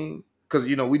thing, because,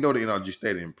 you know, we know the NRG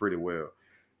Stadium pretty well.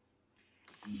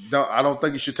 I don't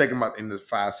think you should take them out in the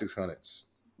 500-600s.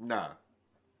 Nah.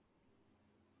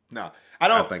 I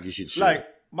don't think you should. Like,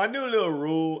 my new little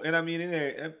rule, and I mean,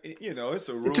 it's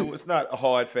a rule. It's not a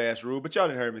hard, fast rule, but y'all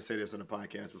didn't hear me say this on the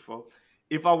podcast before.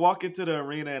 If I walk into the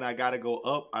arena and I got to go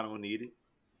up, I don't need it.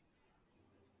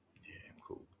 Yeah,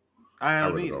 cool. I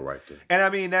don't need go it. Right there. And I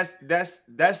mean,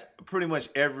 that's pretty much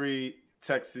every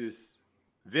Texas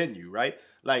venue, right?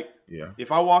 Like,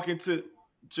 if I walk into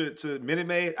Minute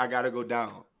Maid, I got to go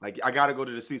down. Like, I got to go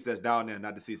to the seats that's down there,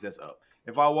 not the seats that's up.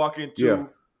 If I walk into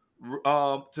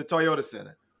to Toyota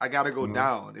Center, I gotta go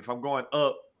down. If I'm going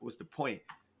up, what's the point?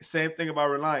 Same thing about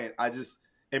Reliant.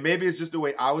 And maybe it's just the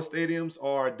way our stadiums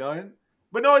are done.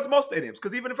 But no, it's most stadiums.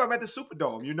 Because even if I'm at the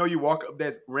Superdome, you walk up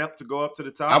that ramp to go up to the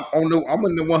top. I'm in the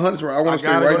 100s. I want to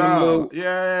stay right in the little.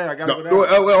 Yeah, I gotta go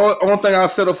down. Only thing I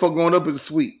settle for going up is the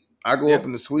suite. I go up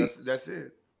in the suite. That's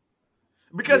it.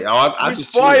 Because I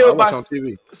spoiled by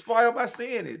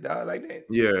seeing it, dog, like that.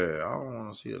 Yeah, I don't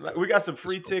want to see it. Like, we got some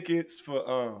free tickets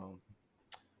for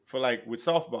like with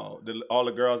softball. All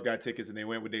the girls got tickets and they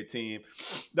went with their team.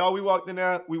 Dog, we walked in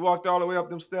there. We walked all the way up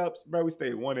them steps. Bro, we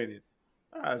stayed 1 inning.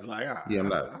 I was like, I'm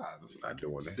not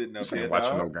doing that. Sitting up here,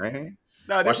 watching no game.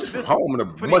 No, watch this from home in a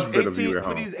much better view at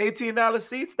home. For these $18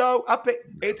 seats, dog, I paid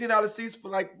 $18 seats for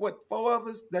like, what, 4 of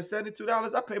us? That's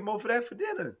 $72. I paid more for that for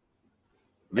dinner.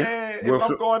 Man, if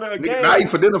I'm going to a game. Not even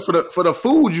for dinner, for the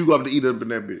food you go up to eat up in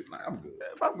that bitch. Like, I'm good.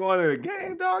 if I'm going to the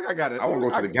game, dog, I want to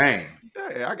go to the game.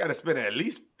 Yeah, I gotta spend at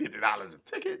least $50 a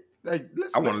ticket. Like,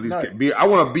 I want to at least I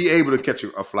want to be able to catch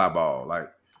a fly ball. Like,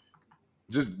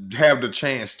 just have the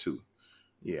chance to.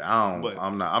 Yeah,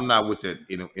 I'm not with that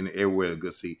in everywhere a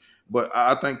good seat. But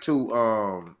I think too,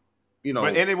 you know.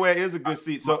 But anywhere is a good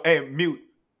seat. So hey, mute.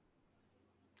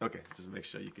 Okay, just make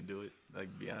sure you can do it like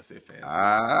Beyonce fans.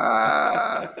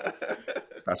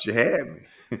 Thought you had me.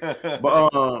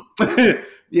 But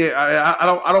yeah,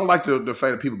 I don't like the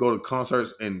fact that people go to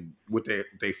concerts and with their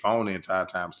phone the entire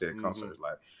time stay at concerts.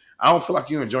 Like, I don't feel like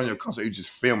you're enjoying your concert. You're just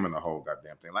filming the whole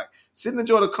goddamn thing. Like, sit and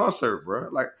enjoy the concert, bro.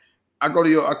 Like, I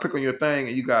click on your thing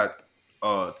and you got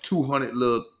 200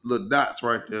 little dots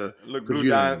right there. Look,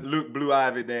 Blue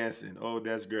Ivy dancing. Oh,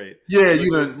 that's great. Yeah,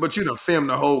 you done filmed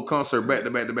the whole concert back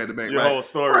to back to back to back. Your whole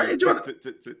story. Right,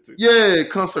 yeah,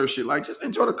 concert shit. Like, just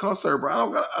enjoy the concert,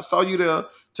 bro. I saw you there.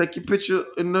 Take your picture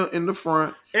in the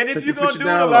front. And if you're gonna do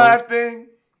the live thing,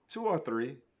 2 or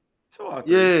 3.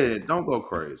 Yeah, don't go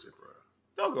crazy, bro.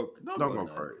 Don't go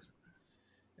crazy.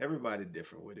 Everybody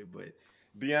different with it, but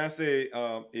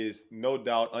Beyonce is no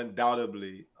doubt,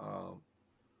 undoubtedly,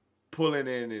 pulling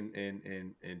in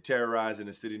and terrorizing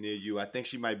a city near you. I think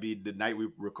she might be the night we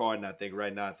recording. I think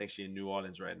right now, I think she's in New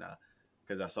Orleans right now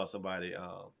because I saw somebody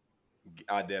out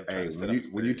there trying to set up.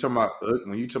 When you talking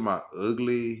about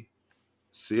ugly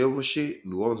silver shit,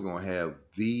 New Orleans gonna have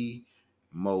the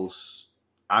most.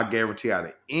 I guarantee out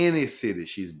of any city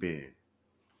she's been,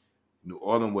 New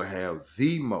Orleans will have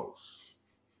the most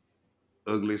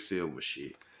ugly silver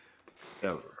shit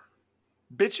ever.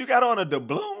 Bitch, you got on a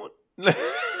doubloon.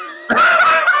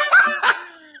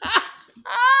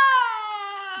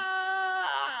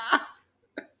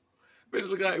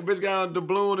 Bitch got on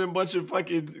doubloon and a bunch of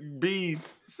fucking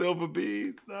beads, silver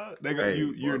beads. Nah.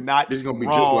 You're not. This is gonna be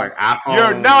wrong. just like iPhones.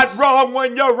 You're not wrong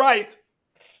when you're right.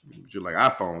 Just like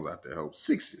iPhones out there, hope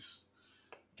 6s.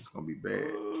 It's gonna be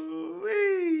bad.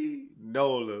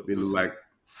 NOLA. It look like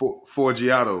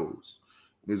 4Giatos.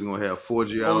 Niggas gonna have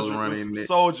 4Giatos running there.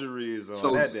 Soldieries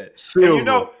on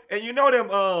that. And you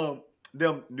know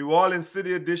them New Orleans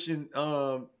City Edition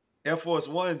Air Force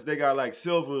Ones, they got like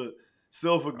silver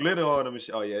glitter on them and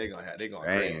shit. Oh yeah, they going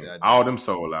crazy. All them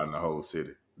sold out in the whole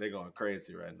city. They going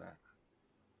crazy right now.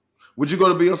 Would you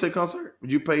go to Beyonce concert?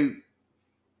 Would you pay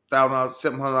 $1,000,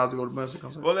 $700 to go to Beyonce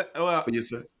concert? Well, for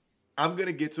yourself? I'm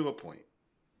gonna get to a point,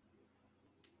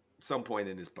 some point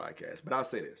in this podcast, but I'll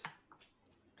say this: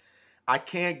 I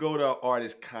can't go to an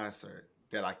artist concert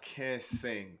that I can't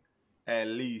sing at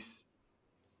least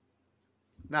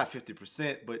not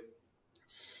 50%, but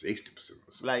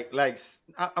 60%. Like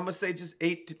I'm gonna say just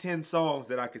 8 to 10 songs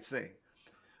that I could sing.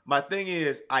 My thing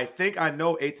is, I think I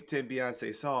know 8 to 10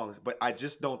 Beyonce songs, but I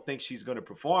just don't think she's gonna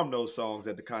perform those songs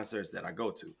at the concerts that I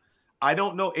go to. I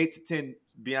don't know 8 to 10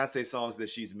 Beyonce songs that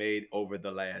she's made over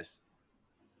the last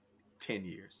 10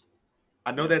 years.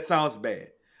 I know that sounds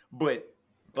bad, but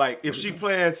like if she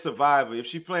playing Survivor, if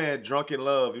she playing Drunk in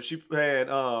Love, if she playing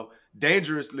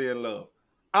Dangerously in Love,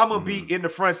 I'm gonna be in the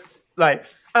front like,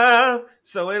 I'm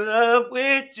so in love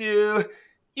with you.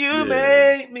 You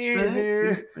made me.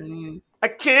 I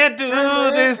can't do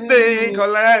this thing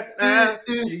called life.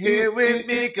 You here with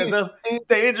me because I'm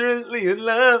dangerously in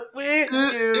love with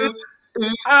you.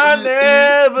 I'll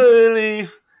never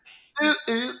leave.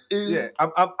 Yeah,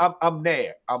 I'm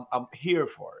there. I'm here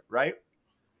for it, right?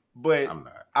 But I'm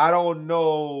not. I don't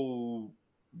know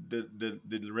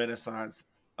the Renaissance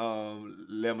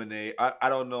Lemonade. I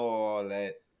don't know all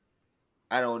that.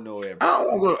 I don't know everything. I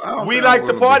don't want to go. We like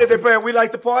to party. They playing We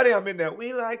Like to Party. I'm in there.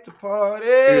 We like to party.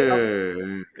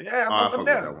 Yeah, I'm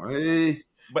there. That one. Hey,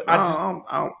 but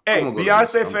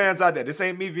Beyonce fans out there. This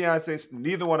ain't me, Beyonce.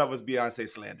 Neither one of us Beyonce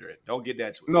slandering. Don't get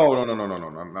that twisted. No.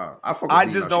 I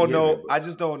just don't know. I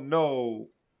just don't know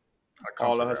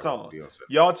all of her songs.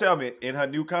 Y'all tell me, in her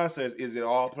new concerts, is it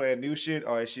all playing new shit,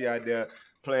 or is she out there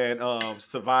playing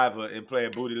Survivor and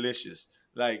playing Bootylicious?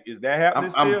 Like, is that happening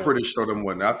still? I'm pretty sure them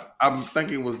wasn't. I'm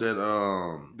thinking it was that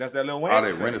that's that Lil Wayne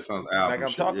effect. That Renaissance album.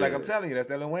 Like I'm telling you, that's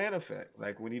that Lil Wayne effect.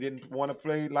 Like when he didn't want to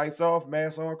play Lights Off,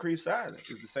 Mask On, Creep Silent.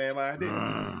 It's the same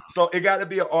idea. So it got to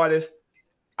be an artist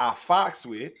I fox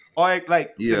with, or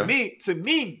like to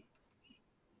me,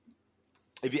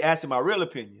 if you ask me my real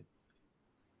opinion,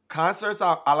 concerts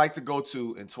I like to go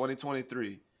to in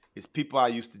 2023 is people I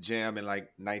used to jam in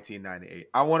like 1998.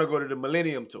 I want to go to the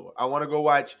Millennium Tour. I want to go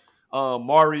watch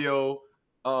Mario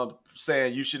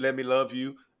saying "You Should Let Me Love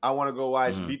You." I want to go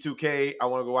watch B2K. I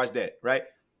want to go watch that. Right.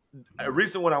 A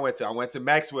recent one I went to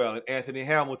Maxwell and Anthony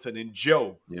Hamilton and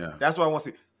Joe. Yeah, that's what I want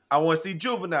to see. I want to see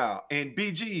Juvenile and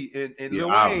BG and Lil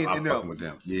Wayne. I fuck with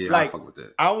them. Yeah, like, I fuck with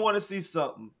that. I want to see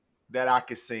something that I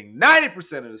could sing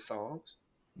 90% of the songs.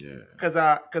 Yeah. Cause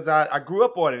I grew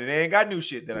up on it and they ain't got new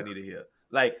shit that I need to hear.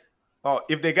 Like,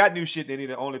 if they got new shit, they need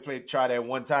to only try that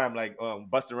one time, like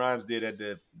Busta Rhymes did at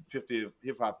the 50th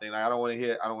hip hop thing. Like, I don't want to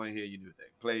hear your new thing.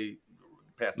 Play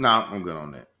past the Nah, basics. I'm good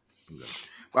on that.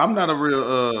 But I'm not a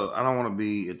real. I don't want to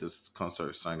be at this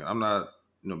concert singing. I'm not,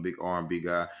 big R&B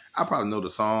guy. I probably know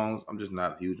the songs. I'm just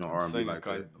not huge on R&B like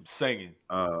that. I'm singing.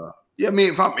 Yeah, I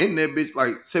mean, if I'm in that bitch,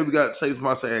 like say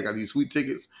somebody say, hey, I got these sweet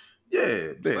tickets.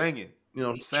 Yeah, bet. Singing.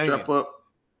 Strap up,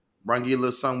 bring your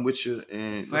little something with you,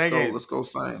 and Singing. let's go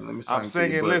sing. Let me sing I'm to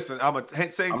singing. you. But Listen, I'm gonna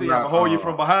sing to you. I'm not, gonna hold you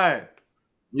from behind.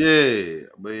 Yeah,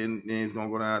 but then it's gonna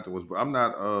go down afterwards. But I'm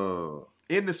not.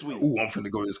 In the suite. Ooh, I'm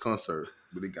finna go to this concert.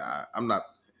 But I'm not.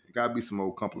 It gotta be some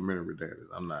old complimentary data.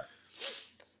 I'm not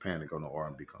paying to go to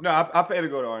R&B concert. No, I pay to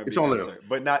go to R&B it's only concert,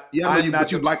 but not. Yeah, I know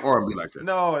but you like R&B like that.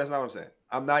 No, that's not what I'm saying.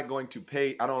 I'm not going to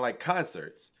pay. I don't like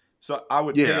concerts, so I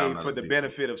would pay for the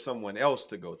benefit of someone else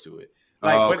to go to it.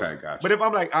 Like, okay, gotcha. But if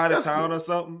I'm like out of town or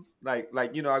something, like I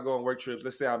go on work trips.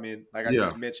 Let's say I'm in, like I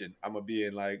just mentioned, I'm gonna be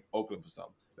in like Oakland for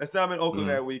something. Let's say I'm in Oakland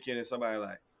that weekend, and somebody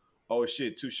like, oh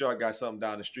shit, Too Short got something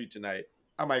down the street tonight.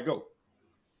 I might go.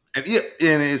 And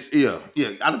it's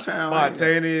out of town,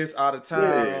 spontaneous, out of town.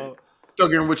 Yeah.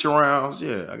 Thugging with your rounds,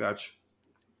 yeah, I got you.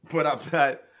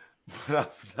 But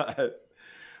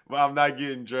I'm not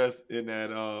getting dressed in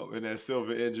that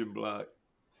silver engine block.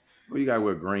 Well, you gotta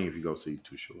wear green if you go see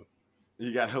Too Short.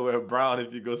 You gotta wear brown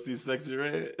if you go see Sexy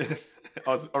Red.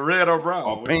 or red or brown.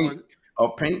 Or pink.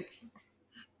 Or pink.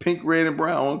 Pink, red, and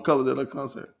brown. One color at a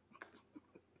concert.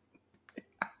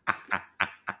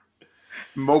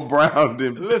 More brown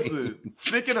than Listen, pink.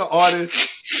 Speaking of artists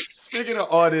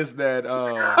that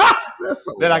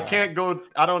that I can't go.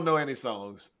 I don't know any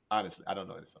songs. Honestly, I don't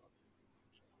know any songs.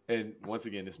 And once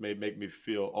again, this may make me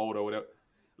feel old or whatever.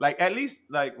 Like, at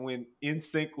least like when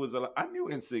NSYNC was I knew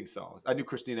NSYNC songs. I knew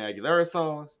Christina Aguilera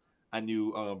songs. I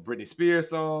knew Britney Spears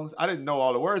songs. I didn't know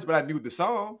all the words, but I knew the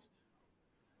songs.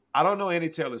 I don't know any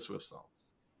Taylor Swift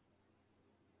songs.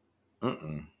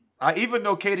 I even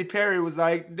know Katy Perry was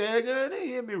like, "They're gonna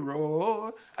hear me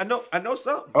roar." I know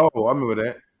something. Oh, I remember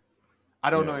that. I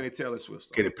don't know any Taylor Swift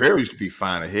songs. Katy Perry used to be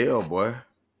fine as hell, boy.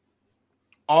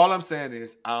 All I'm saying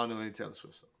is I don't know any Taylor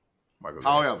Swift songs.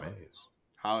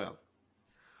 However,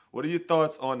 what are your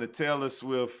thoughts on the Taylor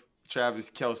Swift, Travis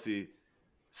Kelce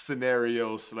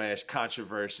scenario /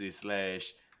 controversy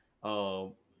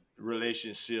 /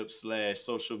 relationship /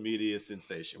 social media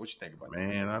sensation? What you think about that?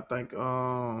 Man, I think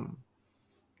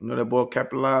that boy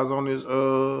capitalized on his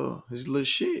little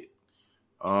shit.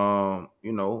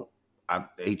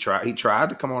 He tried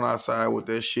to come on outside with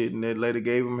that shit, and that lady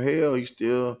gave him hell.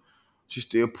 She's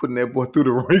still putting that boy through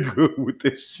the ringer with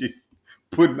that shit,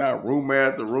 putting out room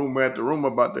after room after room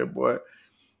about that boy.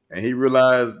 And he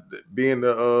realized that being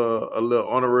a little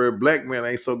honorary black man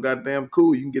ain't so goddamn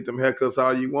cool. You can get them haircuts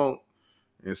all you want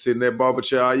and sit in that barber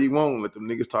chair all you want. Let them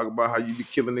niggas talk about how you be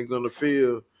killing niggas on the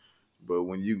field. But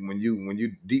when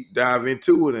you deep dive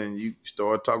into it and you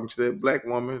start talking to that black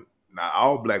woman, not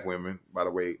all black women, by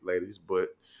the way, ladies, but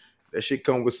that shit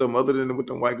come with something other than what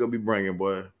them white girl be bringing,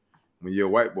 boy. When you're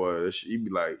a white boy, that shit, you be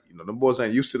like, them boys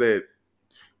ain't used to that.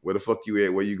 Where the fuck you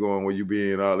at? Where you going? Where you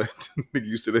been? All that. Niggas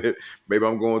used to that. Baby,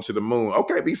 I'm going to the moon.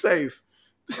 Okay, be safe.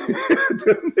 Them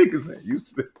niggas ain't used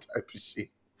to that type of shit.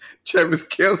 Travis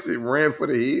Kelce ran for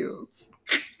the hills.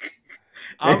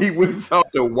 And he went and found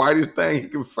the whitest thing he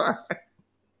could find.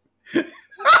 He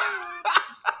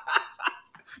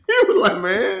was like,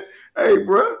 man, hey,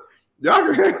 bro, y'all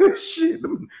can have this shit.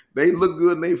 They look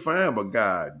good and they fine, but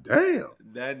god damn.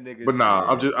 That nigga but nah, said,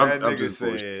 I'm just that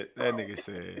nigga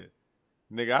said,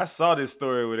 nigga, I saw this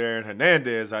story with Aaron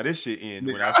Hernandez, how this shit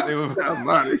ended when I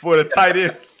for the tight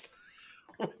end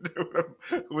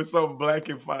with something black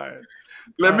and fine.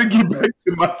 Let me get back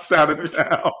to my side of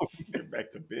town. Get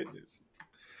back to business.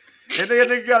 And then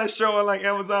they got a show on like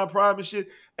Amazon Prime and shit.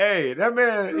 Hey, that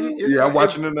man. I'm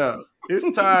watching it now.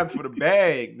 It's time for the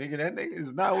bag, nigga. That nigga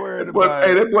is not worried about.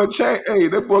 Hey,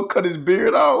 that boy cut his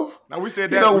beard off. Now we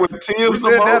said that. We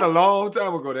said that a long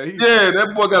time ago.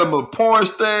 That boy got him a porn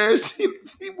stash. He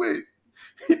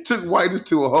took whiteness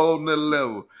to a whole nother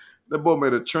level. That boy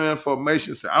made a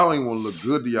transformation. Said, I don't even want to look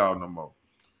good to y'all no more.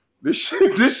 This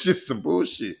shit's some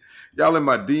bullshit. Y'all in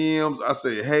my DMs, I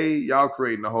say, hey, y'all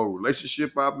creating a whole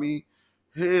relationship out me.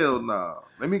 Hell nah.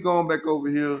 Let me go on back over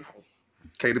here.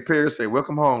 Katy Perry say,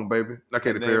 welcome home, baby. Not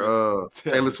Katy Perry,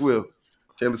 Taylor Swift.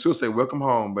 Taylor Swift say, welcome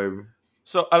home, baby.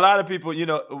 So a lot of people,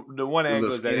 the one angle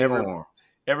is that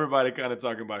everybody kind of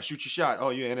talking about shoot your shot. Oh,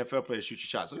 you're an NFL player, shoot your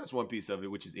shot. So that's one piece of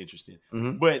it, which is interesting.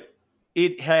 Mm-hmm. But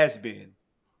it has been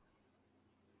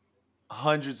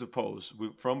hundreds of posts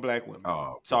from black women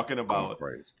Oh, talking going about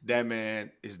crazy. that man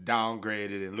is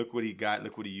downgraded and look what he got,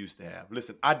 look what he used to have.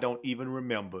 Listen, I don't even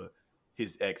remember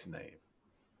his ex name.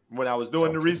 When I was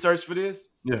doing the Okay. research for this,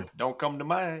 Yeah. don't come to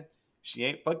mind. She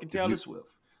ain't fucking If Taylor you- Swift.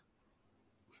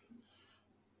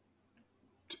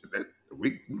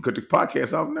 We can cut the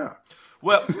podcast off now.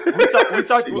 Well, we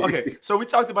talked. Shit. Okay, so we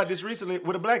talked about this recently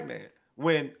with a black man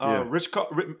when Yeah. Rich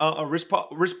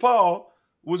Paul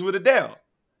was with Adele,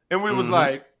 and we was Mhm.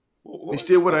 like, He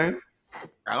still with her?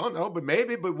 I don't know, but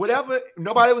maybe, but whatever.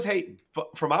 Nobody was hating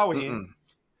from our end. Mm-mm.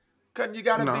 Cause you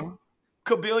got a big No.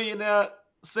 kabillionaire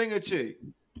singer chick.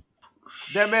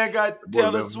 That man got Boy,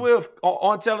 Taylor level, Swift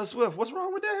on Taylor Swift. What's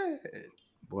wrong with that?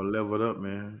 boy, level it up,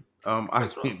 man. I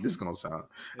What's wrong? mean, this is gonna sound.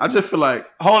 I just feel like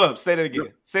Hold up, say that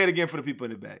again. Say it again for the people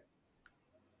in the back.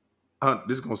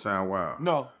 this is gonna sound wild.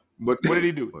 No, But what did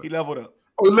he do? But- He leveled up.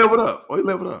 Oh, he leveled up. You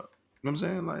know what I'm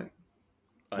saying? Like,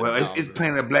 well, it's Undoubtedly.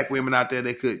 plenty of black women out there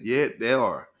that could. Yeah, they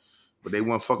are, but they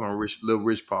weren't fucking little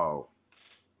Rich Paul.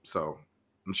 So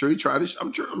I'm sure he tried it.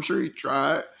 I'm sure he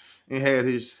tried and had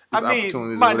his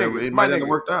opportunities my or whatever. nigga, It my might not have nigga,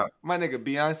 worked out. my nigga,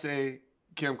 Beyonce,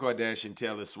 Kim Kardashian,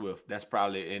 Taylor Swift. That's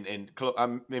probably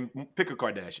pick a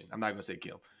Kardashian. I'm not gonna say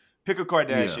Kim. Pick a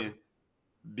Kardashian.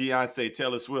 Beyonce,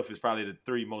 Taylor Swift is probably the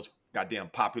three most goddamn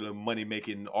popular money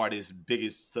making artists,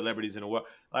 biggest celebrities in the world.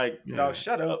 Like, dog,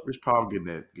 shut up. Rich Paul getting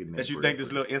that. That you bread think this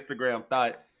for little Instagram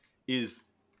thought is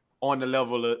on the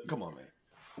level of? Come on, man.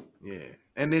 Yeah,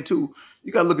 and then too,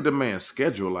 you gotta look at the man's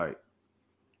schedule. Like,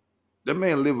 that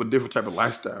man live a different type of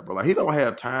lifestyle, bro. Like, he don't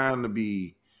have time to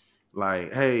be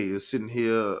like, hey, sitting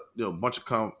here, a bunch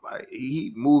of like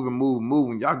he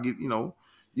moving. Y'all get,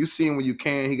 you see him when you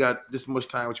can. He got this much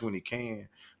time with you when he can.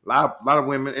 A lot of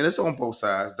women, and it's on both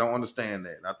sides, don't understand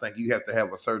that. And I think you have to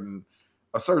have a certain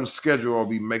schedule or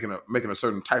be making a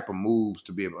certain type of moves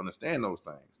to be able to understand those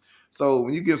things. So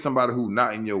when you get somebody who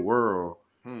not in your world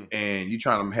and you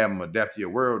trying to have them adapt to your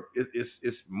world,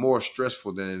 it's more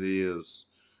stressful than it is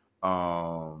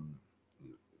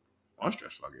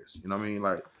unstressful, I guess. You know what I mean?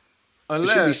 Like, it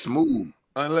should be smooth.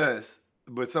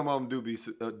 But some of them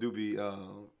do be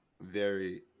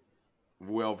very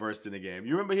well versed in the game.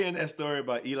 You remember hearing that story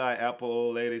about Eli Apple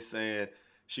old lady saying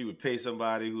she would pay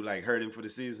somebody who like hurt him for the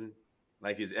season,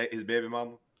 like his baby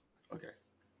mama? Okay,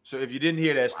 so if you didn't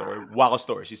hear that story, wild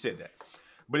story, she said that.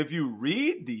 But if you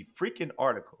read the freaking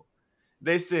article,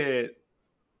 they said,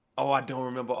 "Oh, I don't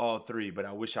remember all three, but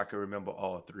I wish I could remember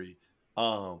all three."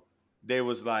 They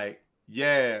was like,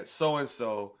 "Yeah, so and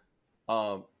so."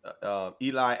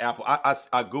 Eli Apple.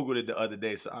 I googled it the other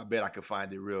day, so I bet I could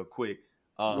find it real quick.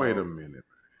 Wait a minute.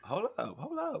 Hold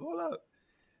up.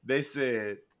 They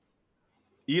said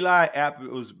Eli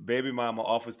Apple's baby mama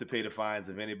offers to pay the fines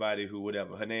of anybody who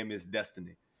whatever. Her name is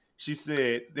Destiny. They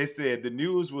said the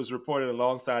news was reported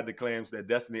alongside the claims that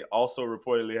Destiny also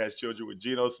reportedly has children with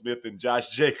Geno Smith and Josh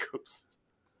Jacobs.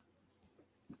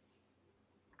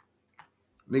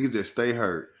 Niggas that stay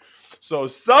hurt. So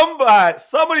some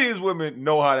of these women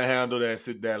know how to handle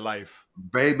that life.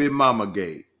 Baby mama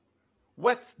gate.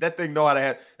 What? That thing know how to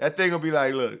handle. That thing will be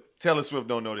like, look, Taylor Swift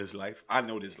don't know this life. I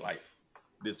know this life.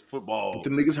 This football. If the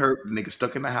niggas hurt, the niggas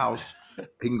stuck in the house.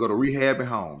 He can go to rehab at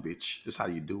home, bitch. That's how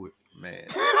you do it. Man.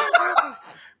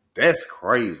 That's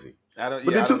crazy. I don't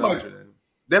But then too, like,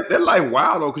 that life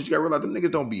wild though, because you gotta realize them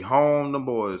niggas don't be home, them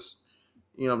boys.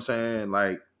 You know what I'm saying?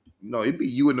 Like, it be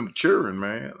you and them children,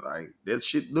 man. Like, that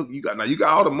shit, look, you got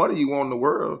all the money you want in the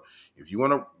world. If you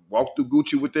want to walk through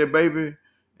Gucci with that baby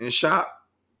and shop,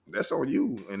 that's on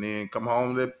you. And then come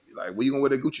home, like, where you gonna wear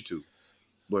that Gucci to?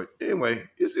 But anyway,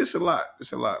 it's a lot.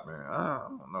 It's a lot, man. I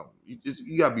don't know.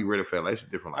 You gotta be ready for that. Like, it's a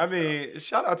different life. I mean,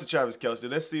 shout out to Travis Kelce.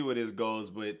 Let's see where this goes.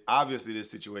 But obviously,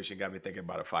 this situation got me thinking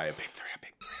about a fire.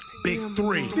 Big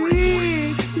three.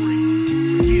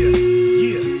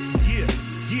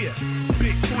 Yeah.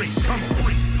 Big three. Come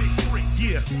on.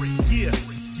 Yeah.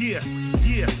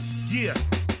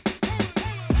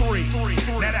 Three.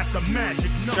 Now that's a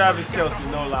magic number. Travis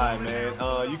Kelce, no lie,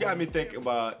 man. You got me thinking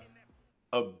about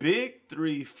a big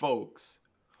three folks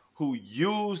who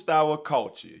used our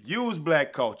culture, used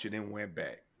black culture, then went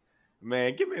back.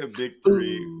 Man, give me a big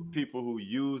three people who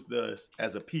used us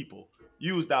as a people,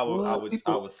 used our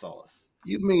sauce.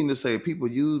 You mean to say people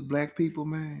use black people,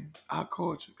 man? Our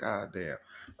culture, goddamn.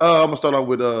 I'm gonna start off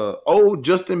with old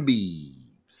Justin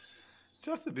Biebs.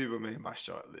 Justin Bieber made my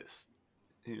short list.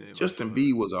 Justin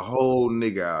Biebs was a whole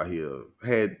nigga out here.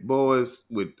 Had boys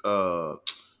with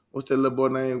what's that little boy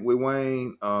name with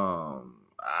Wayne? I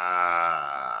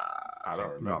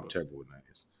don't remember. I'm terrible with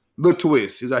names. Lil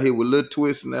Twist. He's out here with Lil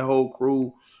Twist and that whole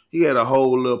crew. He had a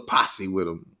whole little posse with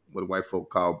him. What white folk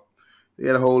call They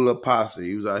had a whole little posse.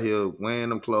 He was out here wearing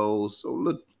them clothes. So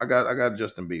look, I got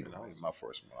Justin Bieber, man, my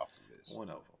first one off the list. One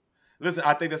of them. Listen,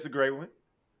 I think that's a great one.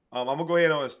 I'm gonna go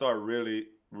ahead on and start really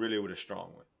with a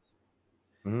strong one.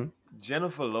 Mm-hmm.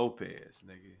 Jennifer Lopez,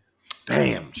 nigga.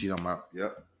 Damn, she's on my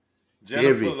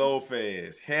Jennifer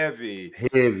Lopez, heavy,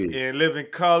 in Living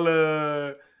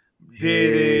Color,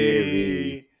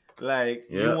 Diddy. Like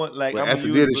you want, like well, I'm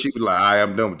after Diddy, she was like,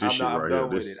 I'm done with this shit I'm right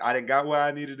done here. with it. I done got where I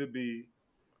needed to be.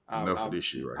 Enough of this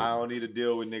shit right I here. don't need to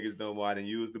deal with niggas no more. I done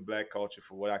used the black culture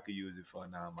for what I could use it for.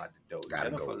 Now I'm out the door.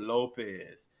 Jennifer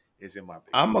Lopez is in my big.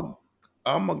 I'm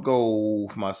a go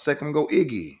for my second. Go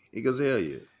Iggy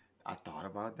Azalea. I thought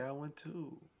about that one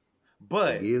too,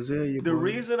 but Iggy Azalea, the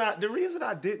reason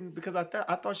I didn't, because I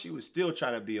thought she was still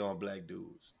trying to be on black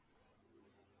dudes.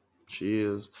 She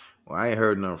is. Well, I ain't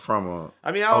heard nothing from her.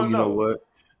 I mean, I don't know. You know what?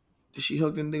 Did she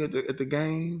hug the nigga at the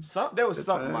game? There was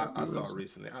something I saw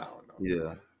recently. I don't know.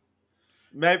 Yeah.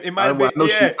 Maybe it might have been. I know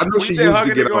she said used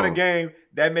hugging to get nigga on on a game.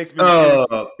 That makes me.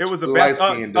 It was a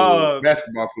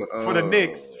basketball player for the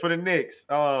Knicks. For the Knicks.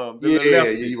 You're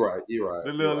right.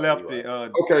 The little lefty.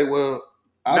 Right. Okay, well,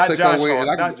 I'll take Josh away.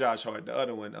 Not Josh Hart. The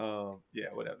other one.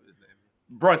 Whatever his name.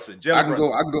 Brunson. I can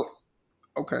go.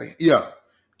 Okay. Yeah.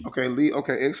 Okay.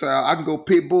 Exile. I can go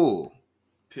Pitbull.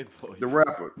 Pitbull. The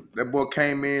rapper. That boy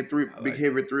came in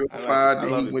heavy 305.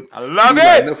 Then he went. I love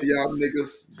it. Enough of y'all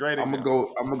niggas. Great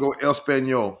example. I'm gonna go El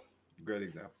Spaniel. Great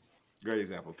example.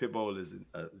 Pitbull is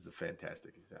a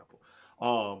fantastic example.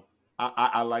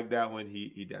 I like that one.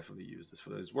 He definitely used this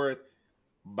for his worth.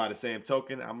 By the same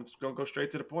token, I'm just gonna go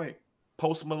straight to the point.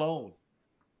 Post Malone.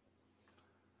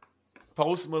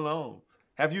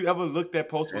 Have you ever looked at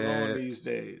Post Malone these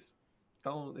days?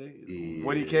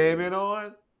 When he came in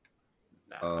on?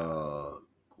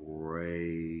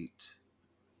 Great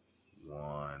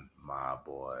one, my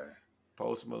boy.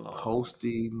 Post Malone.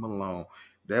 Posty Malone.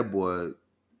 That boy,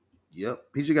 yep.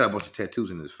 He just got a bunch of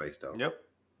tattoos in his face, though. Yep.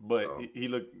 But he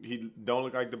don't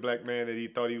look like the black man that he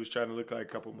thought he was trying to look like a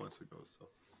couple months ago. So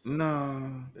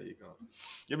no. There you go.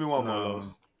 Give me one more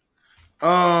of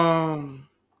those.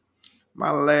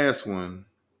 My last one,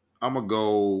 I'm gonna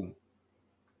go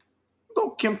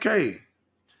Kim K.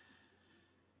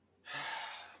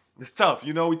 It's tough.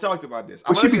 You know, we talked about this.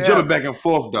 But she be jumping back and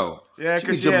forth, though. Yeah,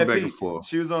 because she jumping back and forth.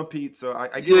 She was on Pete, so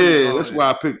I get that's why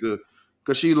I picked her.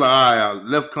 Because she like, I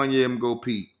left Kanye and go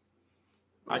Pete.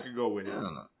 I could go with it. I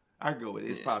don't know. I could go with it.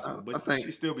 It's possible. But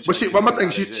she still be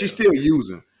she's still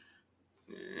using.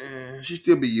 She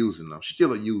still be using them. She's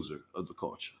still a user of the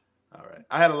culture. All right.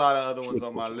 I had a lot of other ones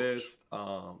on my list.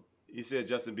 You said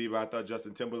Justin Bieber. I thought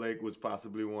Justin Timberlake was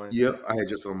possibly one. Yeah, I had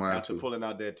Justin on mine after too. Pulling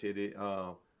out that titty.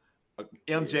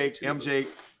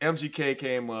 MGK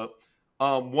came up.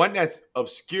 One that's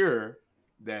obscure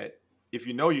that if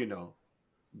you know, you know.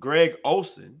 Greg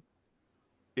Olson.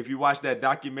 If you watch that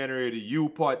documentary, The U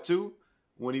Part 2,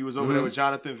 when he was over there with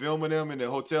Jonathan filming them in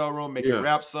the hotel room, making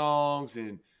rap songs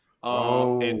and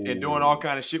doing all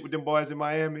kind of shit with them boys in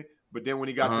Miami. But then when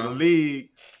he got to the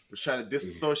league, was trying to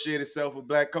disassociate himself with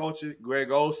black culture.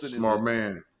 Greg Olson smart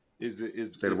man.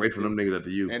 Stayed away from them niggas at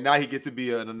the U. And now he get to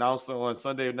be an announcer on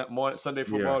Sunday football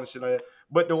and shit like that.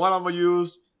 But the one I'm gonna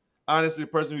use, honestly, the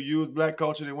person who used black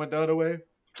culture that went the other way,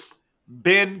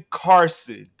 Ben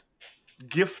Carson,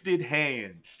 Gifted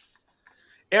Hands.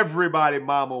 Everybody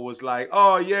mama was like,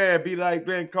 oh yeah, be like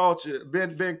Ben Carson,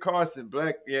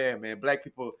 black, yeah, man, black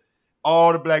people,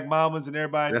 all the black mamas and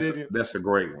everybody did it. That's a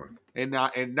great one. And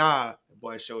the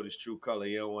boy showed his true color.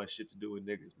 He don't want shit to do with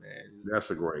niggas, man. That's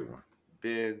a great one.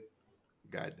 Ben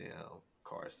goddamn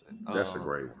Carson. That's a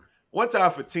great one. One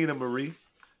time for Tina Marie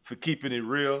for keeping it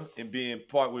real and being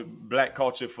part with black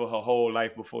culture for her whole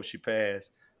life before she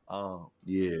passed. You know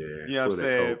what I'm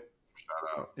saying?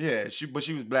 Shout out. Yeah, she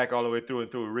was black all the way through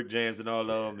and through with Rick James and all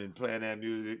of them and playing that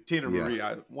music. Tina Marie,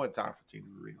 one time for Tina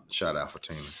Marie. Shout out for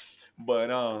Tina.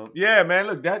 But yeah, man,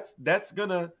 look, that's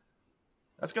gonna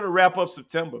wrap up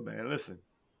September, man. Listen.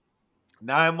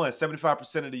 9 months,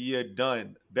 75% of the year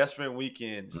done. Best Friend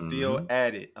Weekend still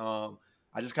at it. I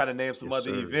just kind of named some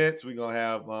other events. We're gonna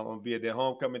have. I'm gonna be at their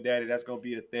homecoming daddy. That's gonna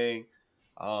be a thing.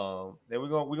 Then we're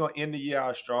gonna end the year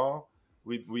out strong.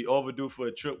 We overdue for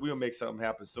a trip. We'll make something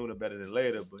happen sooner, better than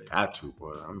later. But got to,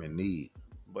 boy. I'm in need.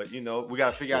 But you know, we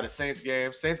gotta figure out a Saints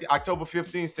game. October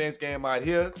 15th, Saints game out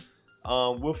here.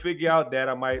 We'll figure out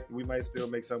that we might still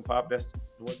make something pop. That's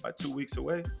about 2 weeks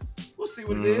away. We'll see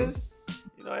what it is.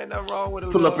 You know, ain't nothing wrong with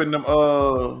it. Pull up in them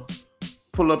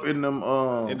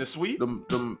in the suite?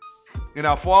 Them in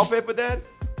our wallpaper, Dad?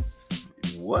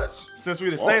 What? Since we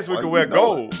the Saints, we can wear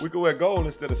gold. We can wear gold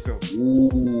instead of silver.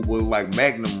 Ooh, we're like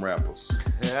Magnum rappers.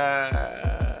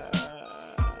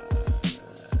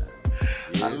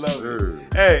 I love sir.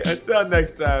 it. Hey, until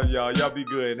next time, y'all. Y'all be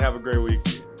good and have a great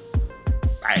weekend.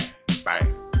 Bang, bang,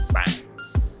 bang,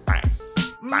 bang,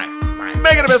 bang, bang.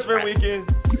 Make it a best friend weekend.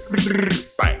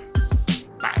 Bang,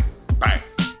 bang, bang, bang,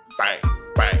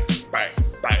 bang, bang,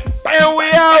 bang, bang. And we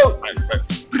out.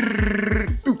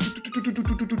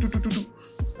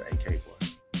 AK boy.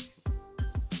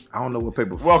 I don't know what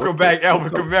paper. Welcome back,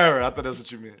 Alvin Kamara. I thought that's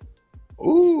what you meant.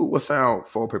 Ooh, what sound?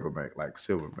 4 paper bank, like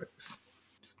silver banks.